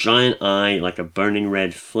single giant eye like a burning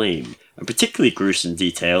red flame. A particularly gruesome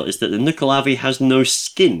detail is that the Nukahlavi has no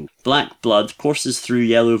skin. Black blood courses through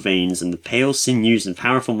yellow veins, and the pale sinews and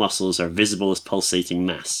powerful muscles are visible as pulsating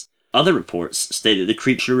mass. Other reports state that the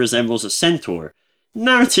creature resembles a centaur.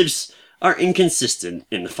 Narratives are inconsistent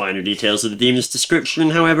in the finer details of the demon's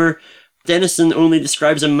description, however. Dennison only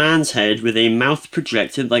describes a man's head with a mouth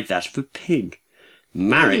projected like that of a pig.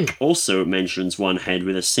 Marek also mentions one head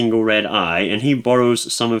with a single red eye, and he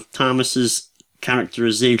borrows some of Thomas's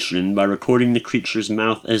characterization by recording the creature's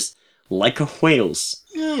mouth as like a whale's.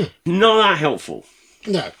 Not that helpful.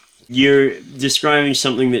 No. You're describing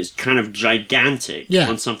something that's kind of gigantic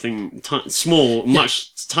on something small,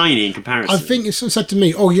 much tiny in comparison. I think if someone said to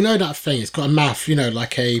me, "Oh, you know that thing? It's got a mouth,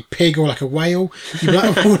 like a pig or like a whale." You'd be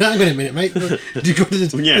like, "Oh, hang on a minute, mate.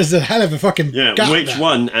 There's a hell of a fucking gap which there.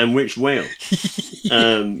 one and which whale?"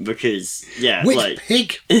 Because which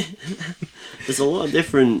pig? There's a lot of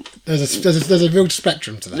different. There's a real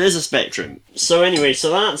spectrum to that. There's a spectrum. So anyway,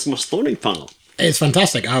 that's my story, pal. It's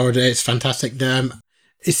fantastic. It's fantastic.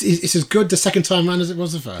 It's as good the second time round as it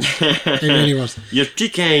was the first. It really was. You're too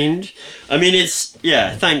kind. I mean,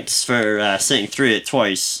 thanks for sitting through it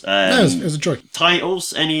twice. No, it was a joy.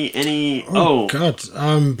 Titles? Any? Oh God.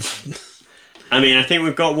 I mean, I think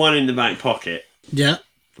we've got one in the back pocket. Yeah.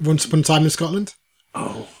 Once Upon a Time in Scotland.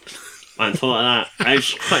 Oh, I hadn't thought of that. I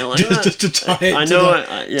actually quite like that. Just to tie it.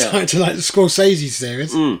 Tie it to like the Scorsese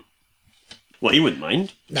series. Well, he wouldn't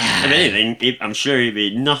mind. Nah. If anything, I'm sure he'd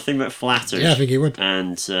be nothing but flattered. Yeah, I think he would.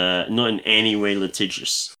 And not in any way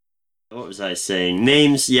litigious. What was I saying?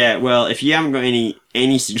 Names? Yeah, well, if you haven't got any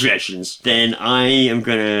suggestions, then I am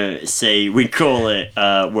going to say we call it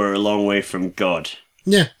We're a Long Way from God.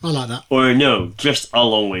 Yeah, I like that. Or no, just A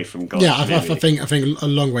Long Way from God. Yeah, I think A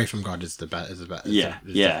Long Way from God is the best.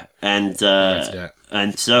 Yeah. And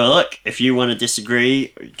so, look, if you want to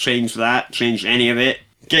disagree, change any of it,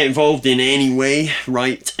 get involved in any way,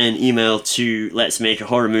 write an email to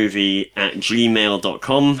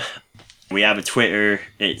letsmakeahorrormovie@gmail.com. We have a Twitter,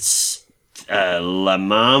 it's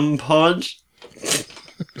LMAHM-pod.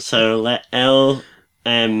 So LMAHM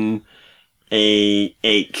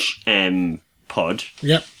pod.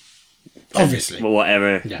 Yep. Obviously. Well,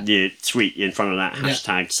 whatever you tweet in front of that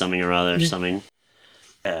hashtag something or other, something.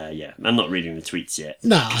 I'm not reading the tweets yet.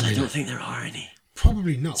 No, I don't think there are any.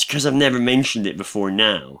 Probably not. It's because I've never mentioned it before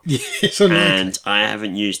now. And I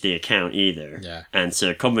haven't used the account either. Yeah. And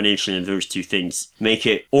so a combination of those two things make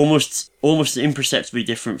it almost imperceptibly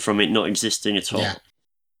different from it not existing at all. Yeah.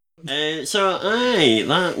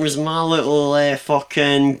 That was my little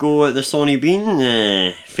fucking go at the Sonny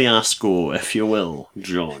Bean fiasco, if you will,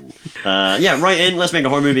 John. Write in, let's make a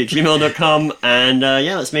horror movie at gmail.com, and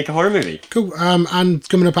let's make a horror movie. Cool. And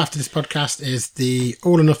coming up after this podcast is the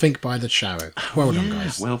All or Nothing by The Shallow. Well done,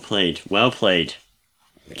 guys. Well played.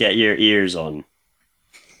 Get your ears on.